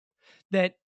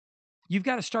 That you've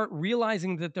got to start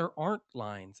realizing that there aren't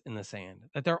lines in the sand,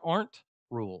 that there aren't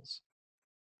rules,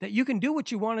 that you can do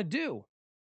what you want to do,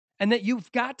 and that you've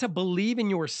got to believe in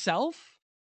yourself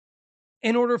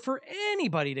in order for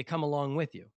anybody to come along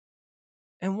with you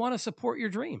and want to support your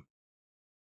dream.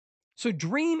 So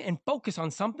dream and focus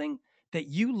on something that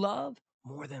you love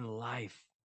more than life.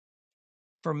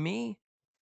 For me,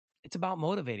 it's about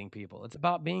motivating people. It's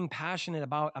about being passionate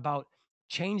about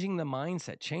changing the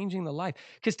mindset, changing the life.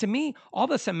 Because to me, all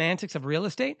the semantics of real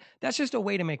estate, that's just a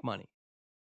way to make money.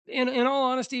 In all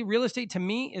honesty, real estate to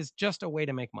me is just a way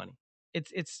to make money.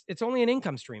 It's only an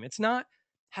income stream.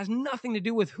 Has nothing to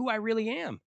do with who I really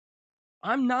am.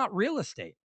 I'm not real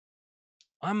estate.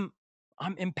 I'm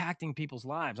impacting people's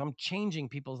lives. I'm changing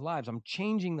people's lives. I'm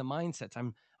changing the mindsets.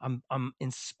 I'm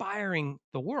inspiring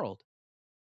the world.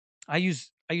 I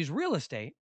use real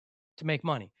estate to make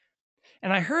money.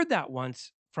 And I heard that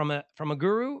once from a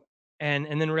guru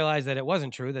and then realized that it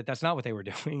wasn't true, that that's not what they were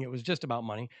doing. It was just about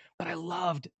money. But I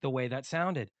loved the way that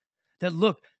sounded. That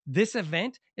look, this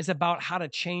event is about how to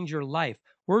change your life.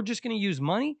 We're just going to use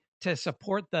money to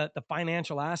support the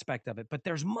financial aspect of it, but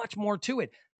there's much more to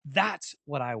it. That's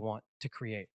what I want to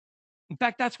create. In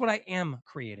fact, that's what I am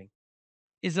creating.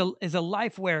 Is a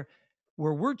life where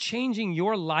we're changing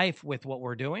your life with what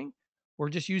we're doing. We're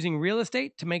just using real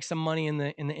estate to make some money in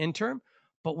the interim,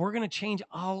 but we're going to change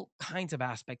all kinds of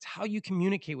aspects, how you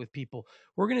communicate with people.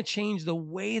 We're going to change the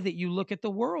way that you look at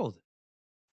the world.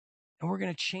 And we're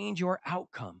going to change your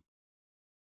outcome.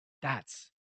 That's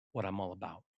what I'm all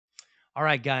about. All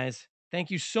right, guys.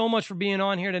 Thank you so much for being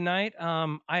on here tonight.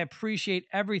 I appreciate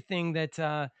everything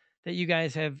that you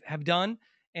guys have done,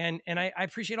 and I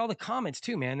appreciate all the comments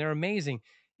too, man. They're amazing.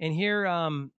 And here,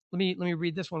 let me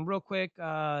read this one real quick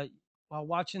while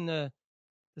watching the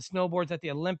the snowboards at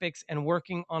the Olympics and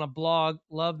working on a blog.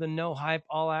 Love the no hype,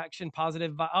 all action,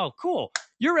 positive. Oh, cool.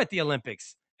 You're at the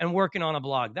Olympics and working on a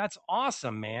blog. That's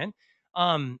awesome, man.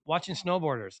 Watching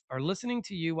snowboarders or listening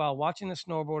to you while watching the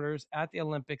snowboarders at the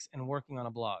Olympics and working on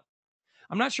a blog.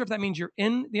 I'm not sure if that means you're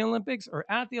in the Olympics or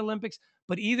at the Olympics,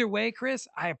 but either way, Chris,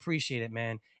 I appreciate it,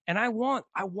 man. And I want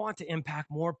to impact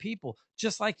more people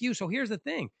just like you. So here's the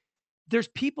thing. There's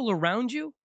people around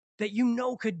you that you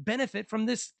know could benefit from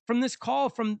this call,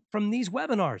 from these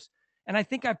webinars. And I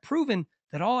think I've proven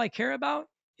that all I care about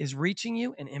is reaching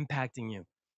you and impacting you.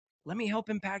 Let me help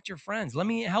impact your friends. Let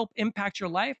me help impact your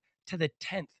life to the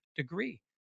 10th degree.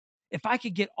 If I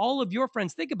could get all of your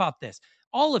friends, think about this,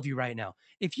 all of you right now,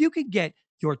 if you could get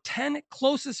your 10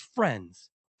 closest friends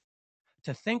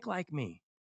to think like me,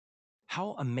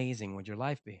 how amazing would your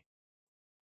life be?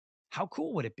 How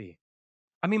cool would it be?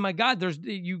 I mean, my God,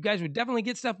 you guys would definitely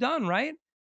get stuff done, right?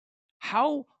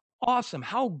 How awesome,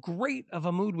 how great of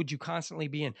a mood would you constantly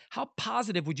be in? How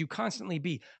positive would you constantly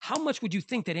be? How much would you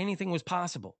think that anything was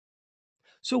possible?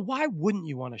 So why wouldn't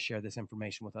you want to share this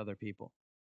information with other people?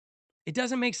 It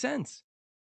doesn't make sense.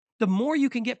 The more you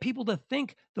can get people to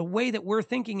think the way that we're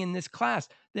thinking in this class,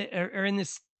 or in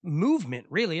this movement,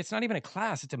 really, it's not even a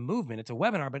class, it's a movement, it's a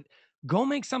webinar, but Go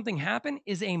Make Something Happen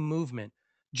is a movement.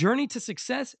 Journey to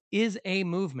Success is a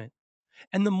movement.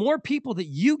 And the more people that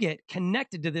you get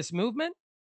connected to this movement,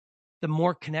 the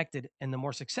more connected and the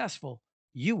more successful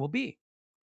you will be.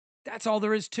 That's all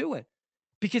there is to it.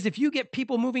 Because if you get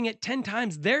people moving at 10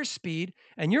 times their speed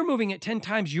and you're moving at 10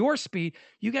 times your speed,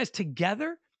 you guys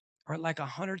together are like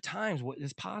 100 times what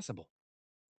is possible.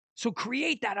 So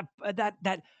create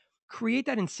create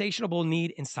that insatiable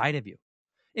need inside of you.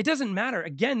 It doesn't matter.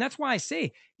 Again, that's why I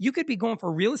say you could be going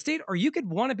for real estate or you could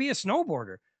want to be a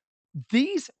snowboarder.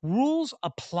 These rules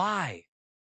apply.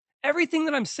 Everything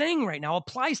that I'm saying right now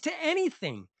applies to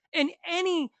anything in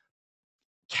any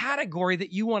category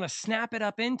that you want to snap it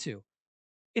up into.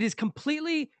 It is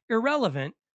completely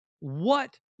irrelevant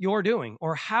what you're doing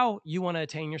or how you want to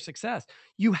attain your success.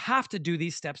 You have to do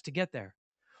these steps to get there.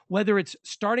 Whether it's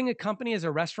starting a company as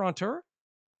a restaurateur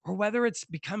or whether it's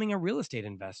becoming a real estate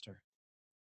investor,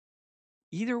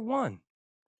 either one,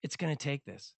 it's going to take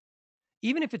this.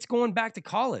 Even if it's going back to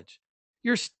college,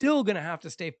 you're still going to have to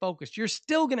stay focused. You're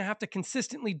still going to have to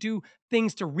consistently do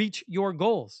things to reach your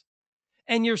goals.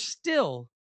 And you're still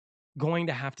going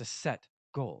to have to set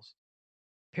goals,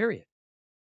 period.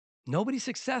 Nobody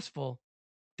successful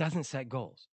doesn't set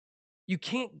goals. You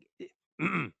can't,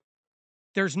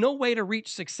 there's no way to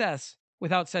reach success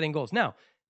without setting goals. Now,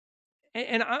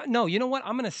 no, you know what?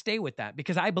 I'm going to stay with that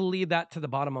because I believe that to the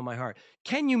bottom of my heart.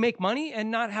 Can you make money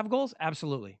and not have goals?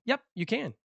 Absolutely. Yep, you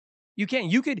can. You can.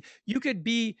 You could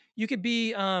be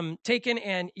taken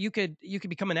and you could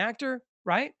become an actor,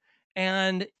 right?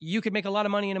 And you could make a lot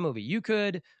of money in a movie. You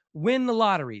could win the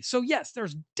lottery. So yes,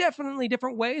 there's definitely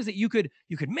different ways that you could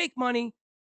make money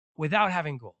without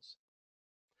having goals.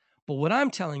 But what I'm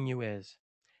telling you is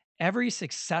every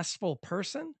successful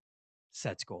person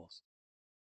sets goals.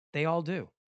 They all do.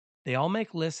 They all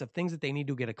make lists of things that they need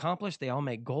to get accomplished. They all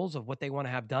make goals of what they want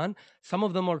to have done. Some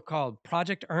of them are called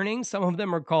project earnings. Some of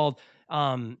them are called,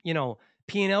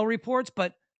 P&L reports.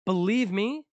 But believe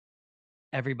me,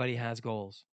 everybody has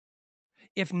goals.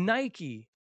 If Nike,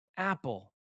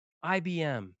 Apple,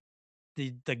 IBM,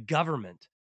 the government,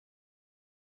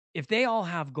 if they all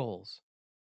have goals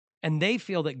and they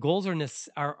feel that goals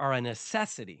are a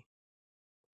necessity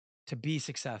to be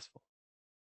successful,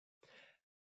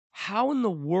 how in the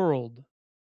world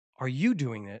are you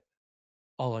doing it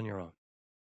all on your own?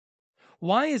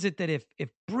 Why is it that if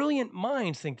brilliant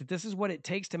minds think that this is what it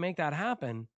takes to make that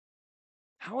happen,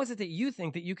 how is it that you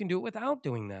think that you can do it without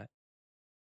doing that?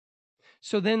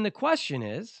 So then the question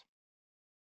is,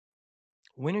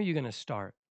 when are you going to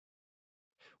start?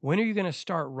 When are you going to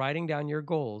start writing down your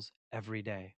goals every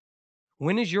day?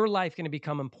 When is your life going to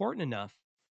become important enough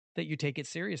that you take it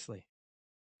seriously?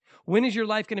 When is your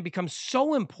life going to become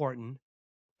so important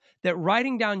that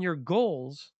writing down your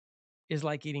goals is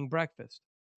like eating breakfast?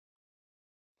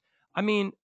 I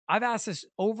mean, I've asked this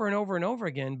over and over and over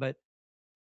again, but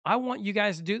I want you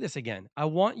guys to do this again. I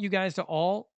want you guys to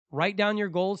all write down your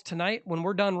goals tonight. When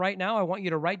we're done right now, I want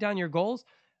you to write down your goals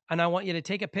and I want you to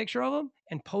take a picture of them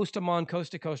and post them on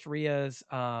Coast to Coast RIA's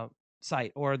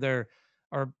site or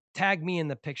tag me in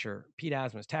the picture, Pete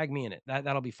Asmus, tag me in it.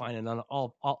 That'll be fine. And then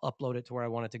I'll upload it to where I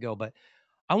want it to go. But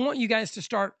I want you guys to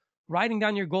start writing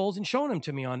down your goals and showing them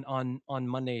to me on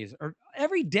Mondays or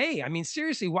every day. I mean,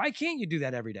 seriously, why can't you do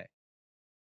that every day?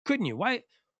 Couldn't you?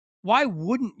 Why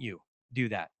wouldn't you do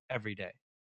that every day?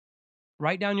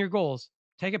 Write down your goals,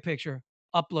 take a picture,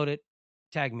 upload it,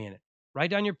 tag me in it. Write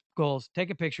down your goals, take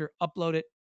a picture, upload it,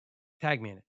 tag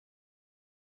me in it.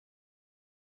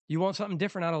 You want something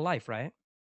different out of life, right?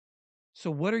 So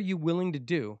what are you willing to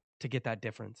do to get that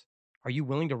difference? Are you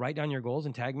willing to write down your goals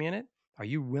and tag me in it? Are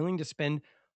you willing to spend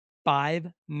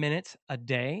 5 minutes a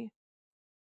day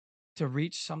to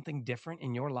reach something different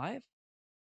in your life?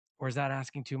 Or is that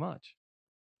asking too much?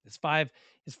 Is 5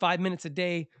 minutes a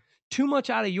day too much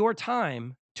out of your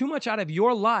time, too much out of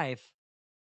your life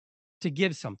to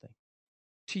give something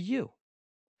to you?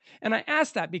 And I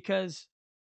ask that because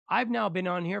I've now been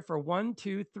on here for 1,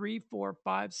 2, 3, 4,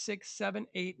 5, 6, 7,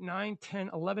 8, 9, 10,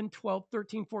 11, 12,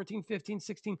 13, 14, 15,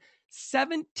 16,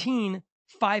 17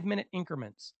 5-minute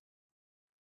increments.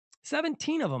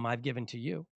 17 of them I've given to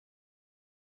you.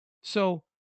 So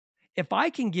if I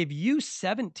can give you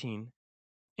 17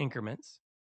 increments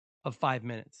of 5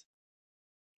 minutes,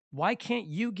 why can't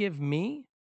you give me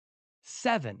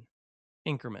 7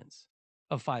 increments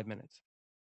of 5 minutes?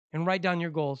 And write down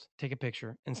your goals, take a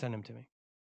picture, and send them to me.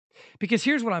 Because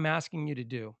here's what I'm asking you to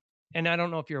do. And I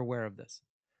don't know if you're aware of this.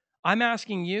 I'm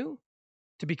asking you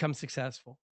to become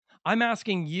successful. I'm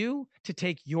asking you to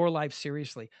take your life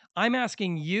seriously. I'm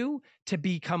asking you to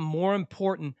become more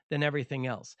important than everything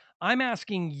else. I'm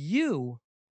asking you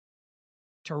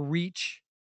to reach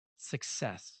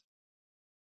success.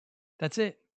 That's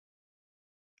it.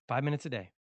 5 minutes a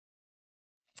day.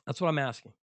 That's what I'm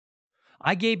asking.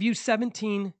 I gave you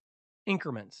 17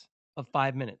 increments of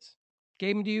 5 minutes.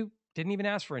 Gave them to you, didn't even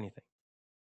ask for anything.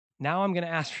 Now I'm going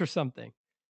to ask for something.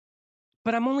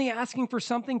 But I'm only asking for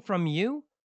something from you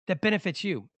that benefits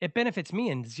you. It benefits me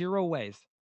in 0 ways.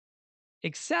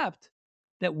 Except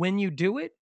that when you do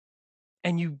it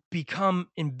and you become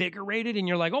invigorated and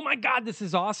you're like, oh my God, this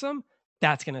is awesome,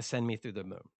 that's going to send me through the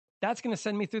moon. That's going to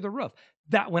send me through the roof.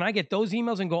 That when I get those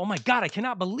emails and go, oh my God, I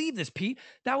cannot believe this, Pete.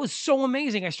 That was so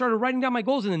amazing. I started writing down my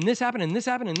goals and then this happened and this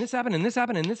happened and this happened and this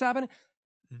happened and this happened.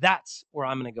 That's where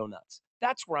I'm going to go nuts.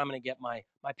 That's where I'm going to get my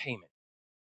payment.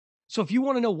 So if you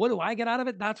want to know what do I get out of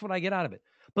it, that's what I get out of it.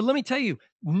 But let me tell you,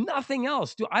 nothing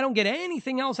else. I don't get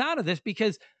anything else out of this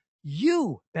because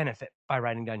you benefit by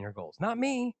writing down your goals, not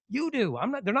me. You do.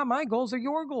 They're not my goals, they're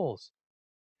your goals.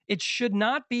 It should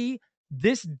not be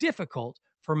this difficult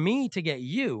for me to get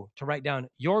you to write down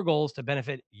your goals to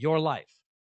benefit your life.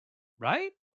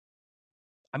 Right?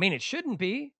 I mean, it shouldn't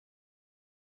be.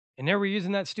 And there we're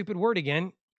using that stupid word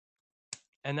again.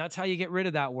 And that's how you get rid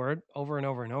of that word over and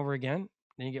over and over again.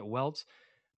 Then you get welts.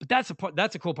 But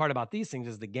that's a cool part about these things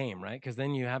is the game, right? Because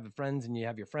then you have friends and you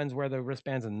have your friends wear the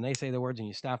wristbands and they say the words and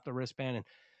you staff the wristband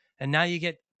and now you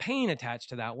get pain attached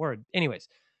to that word. Anyways,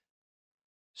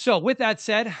 so with that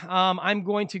said, I'm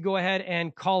going to go ahead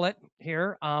and call it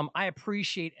here. I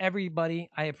appreciate everybody.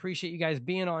 I appreciate you guys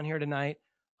being on here tonight.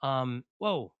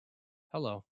 Whoa,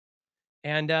 hello,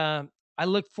 and I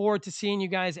look forward to seeing you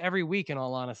guys every week. In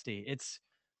all honesty,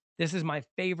 this is my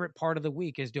favorite part of the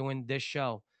week is doing this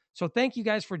show. So thank you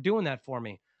guys for doing that for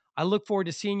me. I look forward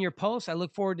to seeing your posts. I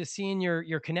look forward to seeing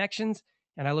your connections,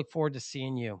 and I look forward to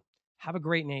seeing you. Have a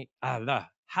great night.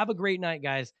 Have a great night,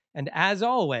 guys. And as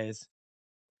always,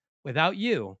 without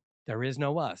you, there is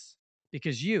no us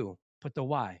because you put the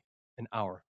Y in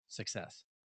our success.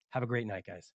 Have a great night,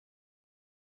 guys.